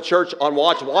to go to church on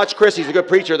watch. Watch Chris. He's a good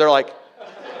preacher. They're like,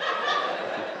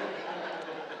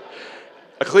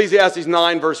 Ecclesiastes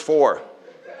 9, verse 4.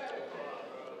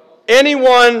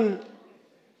 Anyone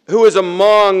who is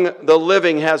among the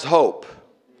living has hope.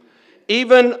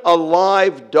 Even a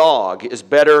live dog is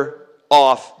better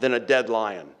off than a dead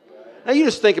lion. Now you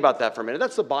just think about that for a minute.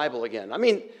 That's the Bible again. I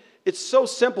mean, it's so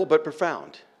simple but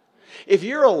profound. If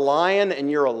you're a lion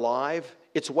and you're alive,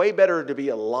 it's way better to be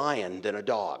a lion than a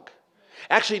dog.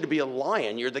 Actually, to be a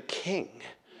lion, you're the king.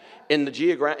 In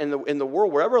the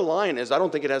world, wherever a lion is, I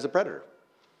don't think it has a predator.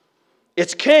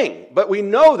 It's king, but we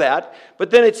know that. But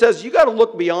then it says, you got to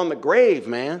look beyond the grave,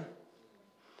 man.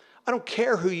 I don't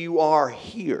care who you are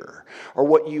here or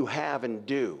what you have and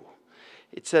do.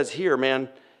 It says here, man,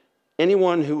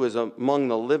 anyone who is among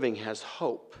the living has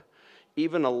hope.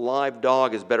 Even a live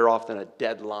dog is better off than a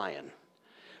dead lion.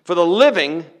 For the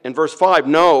living, in verse 5,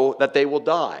 know that they will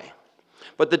die.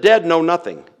 But the dead know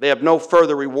nothing. They have no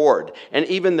further reward, and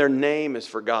even their name is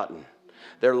forgotten.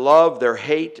 Their love, their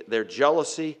hate, their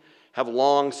jealousy have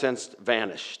long since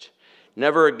vanished.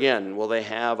 Never again will they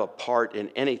have a part in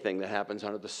anything that happens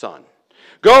under the sun.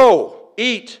 Go,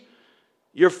 eat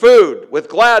your food with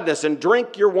gladness and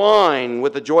drink your wine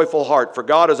with a joyful heart, for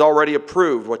God has already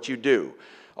approved what you do.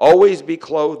 Always be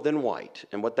clothed in white.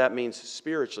 And what that means,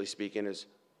 spiritually speaking, is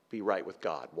be right with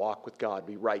God. Walk with God.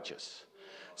 Be righteous.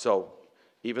 So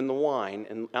even the wine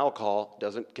and alcohol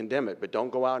doesn't condemn it, but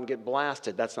don't go out and get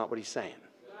blasted. That's not what he's saying.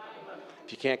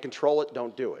 If you can't control it,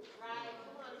 don't do it.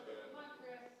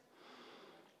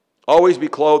 Always be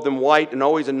clothed in white and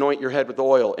always anoint your head with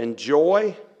oil.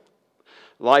 Enjoy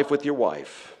life with your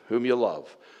wife, whom you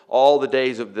love, all the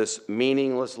days of this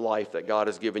meaningless life that God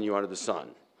has given you under the sun.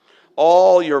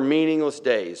 All your meaningless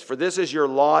days, for this is your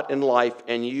lot in life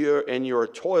and your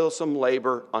toilsome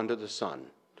labor under the sun.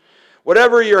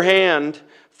 Whatever your hand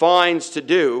finds to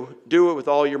do, do it with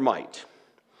all your might.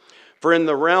 For in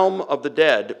the realm of the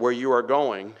dead, where you are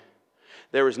going,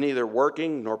 There is neither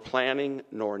working, nor planning,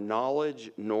 nor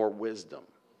knowledge, nor wisdom.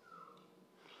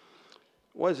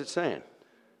 What is it saying?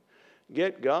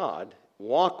 Get God,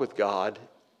 walk with God,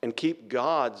 and keep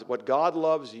God's, what God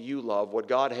loves, you love, what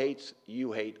God hates,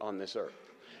 you hate on this earth.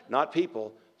 Not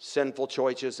people, sinful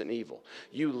choices and evil.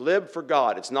 You live for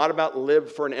God. It's not about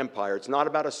live for an empire. It's not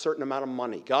about a certain amount of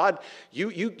money. God,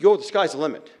 you go, the sky's the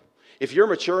limit. If you're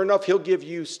mature enough, he'll give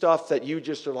you stuff that you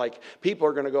just are like, people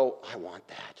are going to go, I want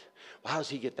that. Well, how does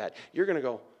he get that? You're going to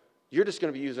go, you're just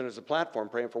going to be using it as a platform,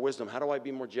 praying for wisdom. How do I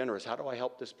be more generous? How do I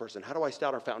help this person? How do I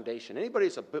start our foundation? Anybody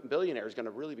that's a billionaire is going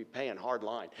to really be paying hard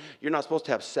line. You're not supposed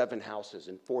to have 7 houses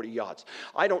and 40 yachts.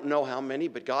 I don't know how many,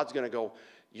 but God's going to go,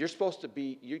 you're supposed to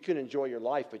be, you can enjoy your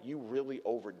life, but you really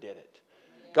overdid it.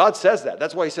 God says that.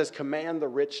 That's why he says, command the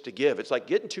rich to give. It's like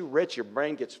getting too rich, your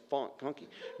brain gets funky.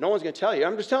 No one's going to tell you.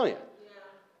 I'm just telling you.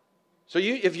 So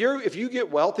if you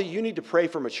get wealthy, you need to pray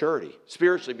for maturity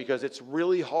spiritually, because it's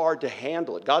really hard to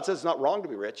handle it. God says it's not wrong to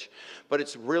be rich, but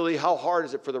it's really, how hard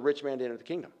is it for the rich man to enter the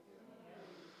kingdom?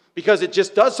 Because it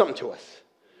just does something to us.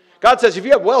 God says if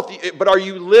you have wealth, but are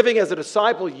you living as a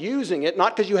disciple using it,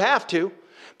 not because you have to,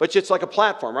 but it's like a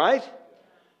platform, right?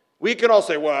 We can all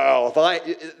say, well,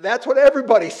 that's what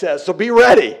everybody says, so be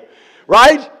ready,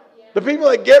 right? The people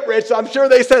that get rich, I'm sure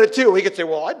they said it too. We could say,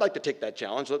 well, I'd like to take that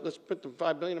challenge. Let's put the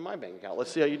 $5 billion in my bank account. Let's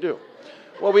see how you do.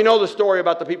 Well, we know the story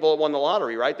about the people that won the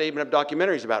lottery, right? They even have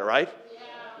documentaries about it, right?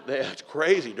 Yeah. It's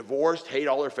crazy. Divorced, hate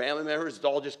all their family members. It's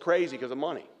all just crazy because of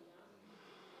money.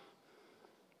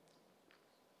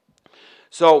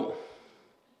 So,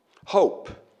 hope.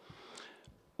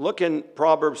 Look in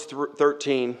Proverbs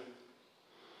 13,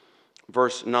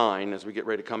 verse 9, as we get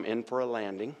ready to come in for a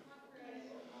landing.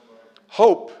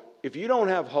 Hope. If you don't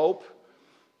have hope,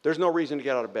 there's no reason to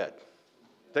get out of bed.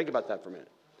 Think about that for a minute.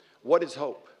 What is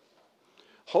hope?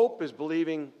 Hope is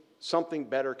believing something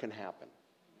better can happen.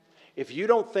 If you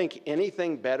don't think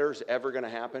anything better is ever going to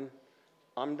happen,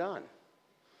 I'm done.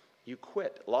 You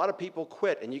quit. A lot of people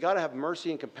quit, and you got to have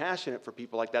mercy and compassion for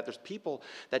people like that. There's people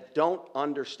that don't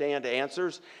understand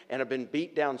answers and have been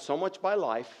beat down so much by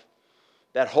life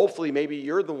that hopefully maybe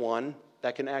you're the one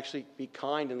that can actually be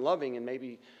kind and loving and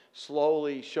maybe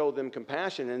slowly show them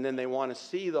compassion, and then they want to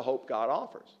see the hope God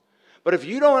offers. But if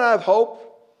you don't have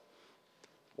hope,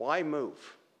 why move?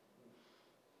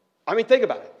 I mean, think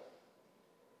about it.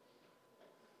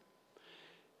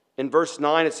 In verse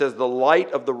 9, it says, the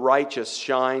light of the righteous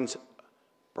shines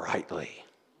brightly.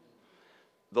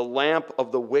 The lamp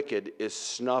of the wicked is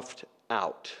snuffed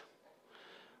out.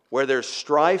 Where there's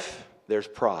strife, there's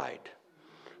pride.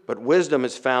 But wisdom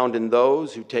is found in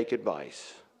those who take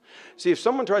advice. See, if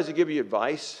someone tries to give you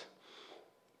advice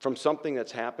from something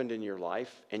that's happened in your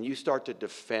life, and you start to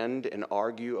defend and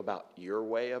argue about your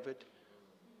way of it,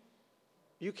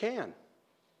 you can.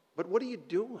 But what are you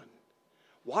doing?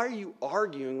 Why are you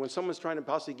arguing when someone's trying to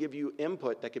possibly give you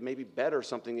input that could maybe better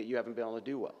something that you haven't been able to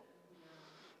do well?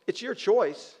 It's your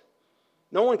choice.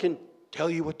 No one can tell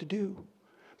you what to do.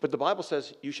 But the Bible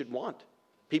says you should want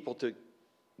people to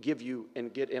give you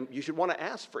and you should want to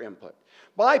ask for input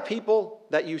by people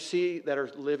that you see that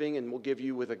are living and will give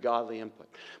you with a godly input.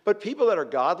 But people that are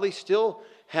godly still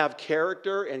have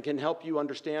character and can help you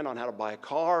understand on how to buy a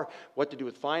car, what to do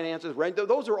with finances, right?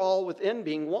 Those are all within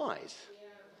being wise. Yeah.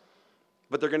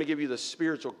 But they're going to give you the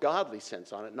spiritual godly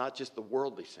sense on it, not just the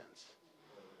worldly sense.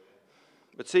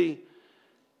 But see,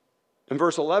 in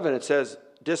verse 11 it says,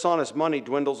 dishonest money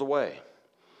dwindles away.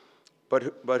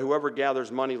 But whoever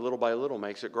gathers money little by little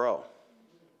makes it grow.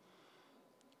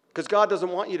 Because God doesn't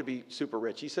want you to be super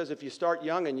rich. He says if you start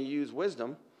young and you use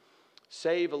wisdom,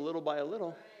 save a little by a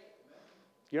little.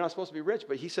 You're not supposed to be rich,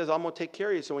 but he says, I'm going to take care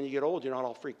of you so when you get old, you're not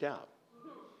all freaked out.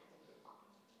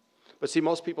 But see,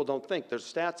 most people don't think. There's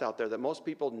stats out there that most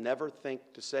people never think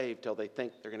to save till they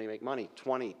think they're going to make money.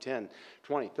 20, 10,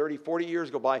 20, 30, 40 years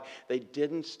go by. They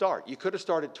didn't start. You could have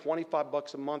started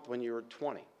 $25 a month when you were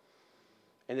 20.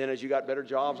 And then as you got better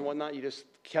jobs and whatnot, you just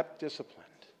kept disciplined.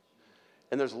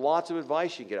 And there's lots of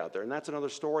advice you get out there. And that's another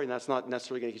story, and that's not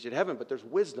necessarily going to get you to heaven, but there's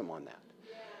wisdom on that.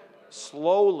 Yeah.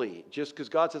 Slowly, just because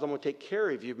God says, I'm going to take care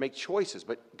of you, make choices.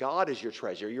 But God is your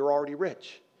treasure. You're already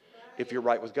rich if you're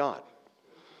right with God.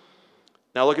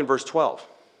 Now look in verse 12.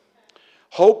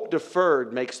 Hope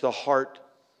deferred makes the heart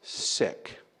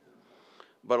sick,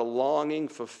 but a longing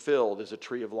fulfilled is a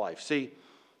tree of life. See,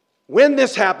 when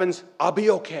this happens, I'll be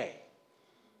okay.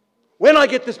 When I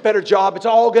get this better job, it's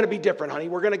all going to be different, honey.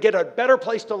 We're going to get a better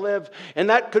place to live,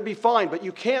 and that could be fine, but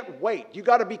you can't wait. You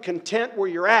got to be content where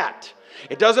you're at.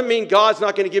 It doesn't mean God's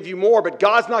not going to give you more, but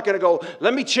God's not going to go,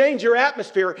 let me change your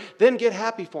atmosphere, then get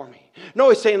happy for me. No,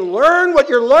 he's saying, learn what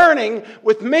you're learning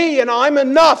with me, and I'm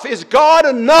enough. Is God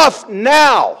enough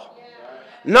now? Yeah.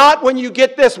 Not when you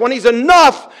get this. When he's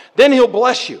enough, then he'll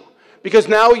bless you. Because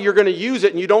now you're going to use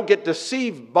it, and you don't get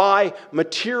deceived by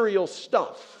material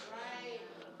stuff.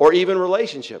 Or even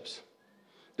relationships.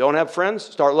 Don't have friends?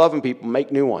 Start loving people.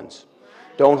 Make new ones.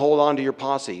 Don't hold on to your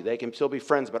posse. They can still be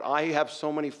friends. But I have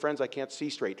so many friends I can't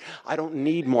see straight. I don't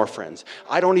need more friends.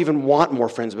 I don't even want more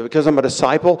friends. But because I'm a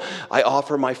disciple, I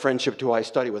offer my friendship to who I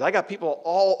study with. I got people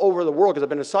all over the world because I've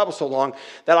been a disciple so long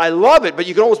that I love it. But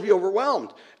you can always be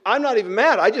overwhelmed. I'm not even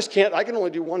mad. I just can't. I can only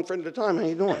do one friend at a time. How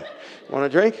you doing? Want a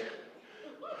drink?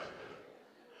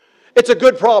 It's a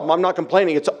good problem. I'm not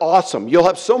complaining. It's awesome. You'll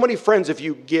have so many friends if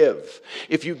you give.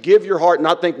 If you give your heart and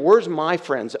not think, where's my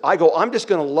friends? I'm just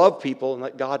going to love people and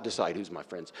let God decide who's my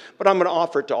friends. But I'm going to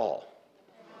offer it to all.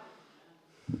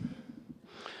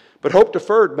 But hope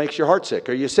deferred makes your heart sick.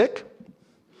 Are you sick?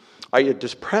 Are you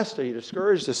depressed? Are you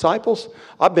discouraged? Disciples?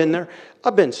 I've been there.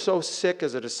 I've been so sick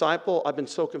as a disciple. I've been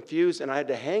so confused, and I had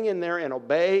to hang in there and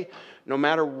obey no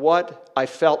matter what I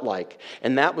felt like.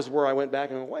 And that was where I went back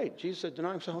and went, wait, Jesus said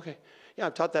deny himself? Okay. Yeah,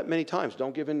 I've taught that many times.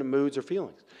 Don't give in to moods or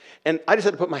feelings. And I just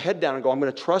had to put my head down and go, I'm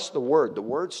going to trust the word. The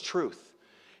word's truth.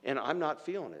 And I'm not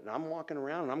feeling it. And I'm walking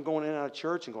around and I'm going in and out of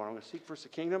church and going, I'm going to seek first the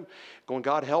kingdom. Going,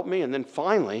 God help me. And then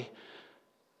finally,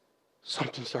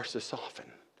 something starts to soften.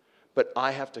 But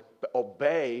I have to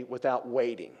obey without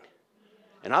waiting.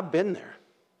 And I've been there.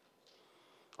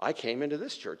 I came into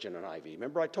this church in an IV.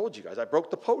 Remember I told you guys, I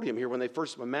broke the podium here when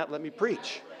Matt let me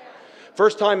preach.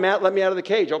 First time Matt let me out of the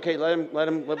cage. Okay,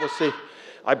 let's see.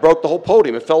 I broke the whole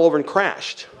podium. It fell over and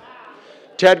crashed.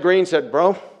 Ted Green said,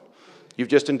 bro, you've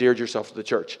just endeared yourself to the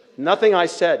church. Nothing I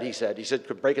said, he said,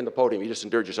 breaking the podium, you just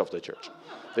endeared yourself to the church.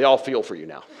 They all feel for you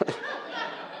now.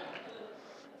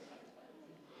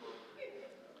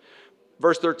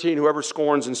 Verse 13, whoever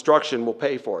scorns instruction will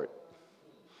pay for it.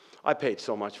 I paid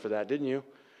so much for that, didn't you?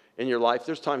 In your life,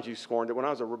 there's times you scorned it. When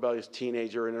I was a rebellious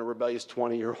teenager and a rebellious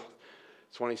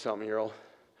 20-something-year-old,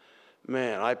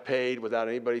 man, I paid without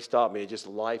anybody stopping me. Just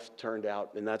life turned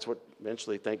out, and that's what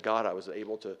eventually, thank God, I was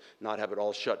able to not have it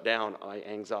all shut down. My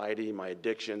anxiety, my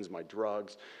addictions, my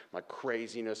drugs, my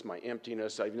craziness, my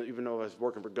emptiness. Even though I was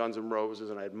working for Guns N'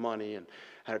 Roses and I had money and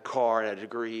had a car and I had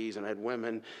degrees and I had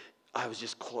women, I was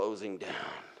just closing down.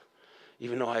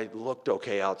 Even though I looked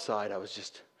okay outside, I was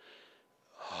just,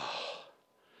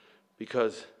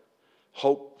 because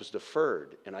hope was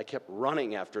deferred, and I kept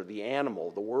running after the animal.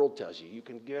 The world tells you, you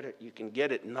can get it, you can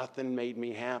get it. Nothing made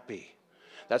me happy.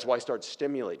 That's why I started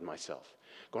stimulating myself,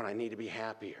 going, I need to be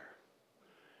happier.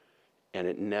 And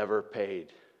it never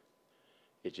paid.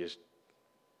 It just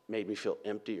made me feel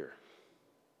emptier.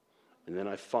 And then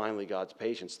I finally, God's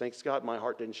patience. Thanks God my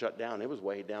heart didn't shut down. It was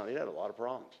weighed down. It had a lot of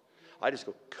problems. I just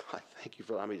go, God, thank you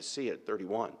for allowing me to see it at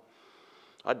 31.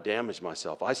 I damaged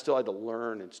myself. I still had to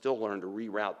learn and still learn to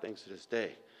reroute things to this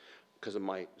day. Because of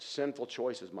my sinful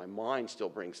choices, my mind still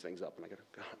brings things up. And I go,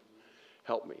 God,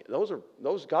 help me.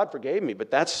 Those God forgave me, but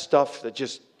that's stuff that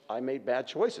just, I made bad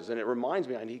choices. And it reminds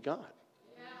me I need God.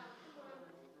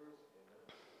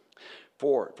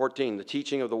 14, the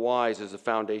teaching of the wise is the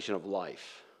foundation of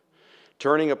life.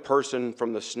 Turning a person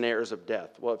from the snares of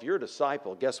death. Well, if you're a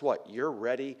disciple, guess what? You're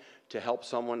ready to help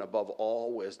someone above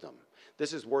all wisdom.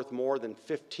 This is worth more than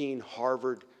 15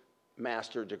 Harvard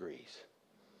master degrees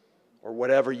or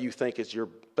whatever you think is your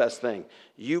best thing.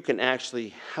 You can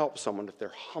actually help someone if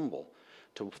they're humble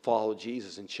to follow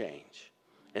Jesus and change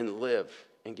and live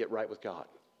and get right with God.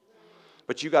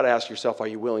 But you got to ask yourself, are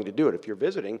you willing to do it? If you're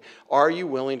visiting, are you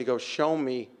willing to go show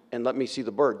me and let me see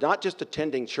the bird? Not just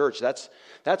attending church. That's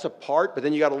a part, but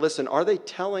then you got to listen. Are they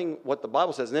telling what the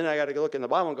Bible says? And then I got to go look in the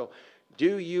Bible and go,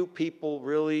 do you people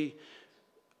really,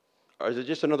 or is it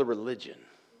just another religion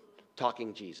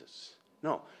talking Jesus?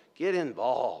 No, get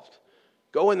involved.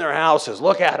 Go in their houses,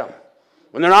 look at them.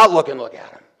 When they're not looking, look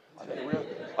at them.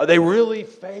 Are they really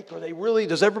fake?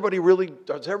 Is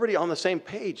everybody on the same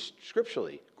page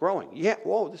scripturally growing? Yeah,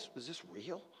 whoa, is this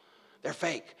real? They're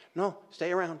fake. No,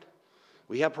 stay around.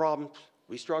 We have problems,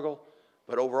 we struggle,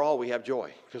 but overall we have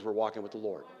joy because we're walking with the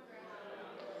Lord.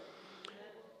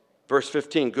 Verse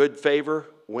 15, good favor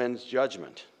wins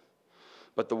judgment,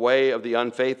 but the way of the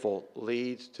unfaithful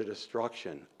leads to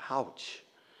destruction. Ouch.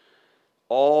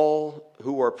 All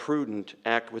who are prudent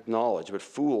act with knowledge, but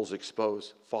fools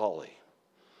expose folly.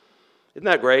 Isn't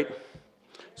that great?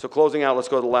 So closing out, let's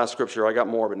go to the last scripture. I got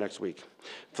more, but next week.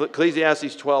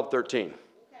 Ecclesiastes 12:13.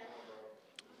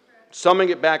 Summing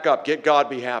it back up, get God,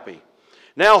 be happy.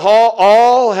 Now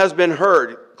all has been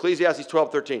heard. Ecclesiastes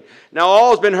 12:13. Now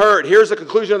all has been heard. Here's the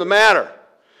conclusion of the matter.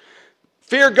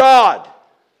 Fear God.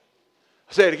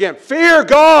 I'll say it again. Fear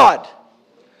God.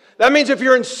 That means if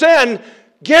you're in sin,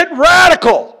 get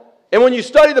radical. And when you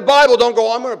study the Bible, don't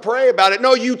go, I'm going to pray about it.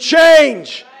 No, you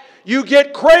change. You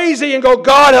get crazy and go,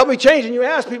 God, help me change. And you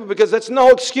ask people because that's no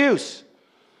excuse.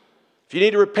 If you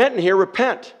need to repent in here,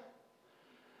 repent.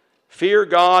 Fear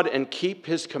God and keep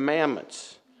His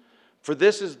commandments. For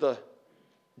this is the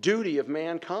duty of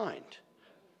mankind.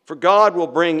 For God will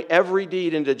bring every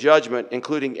deed into judgment,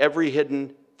 including every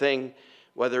hidden thing,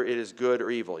 whether it is good or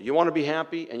evil. You want to be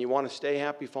happy and you want to stay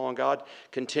happy following God?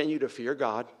 Continue to fear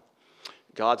God.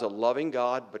 God's a loving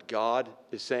God, but God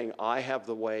is saying, I have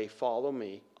the way, follow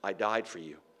me. I died for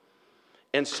you.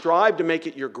 And strive to make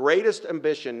it your greatest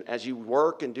ambition as you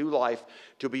work and do life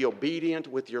to be obedient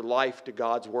with your life to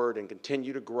God's word and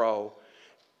continue to grow.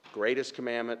 Greatest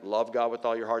commandment, love God with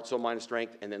all your heart, soul, mind, and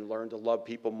strength, and then learn to love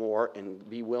people more and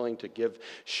be willing to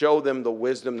show them the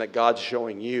wisdom that God's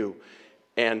showing you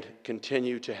and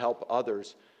continue to help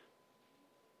others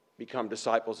become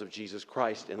disciples of Jesus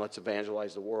Christ, and let's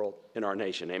evangelize the world in our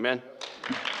nation. Amen?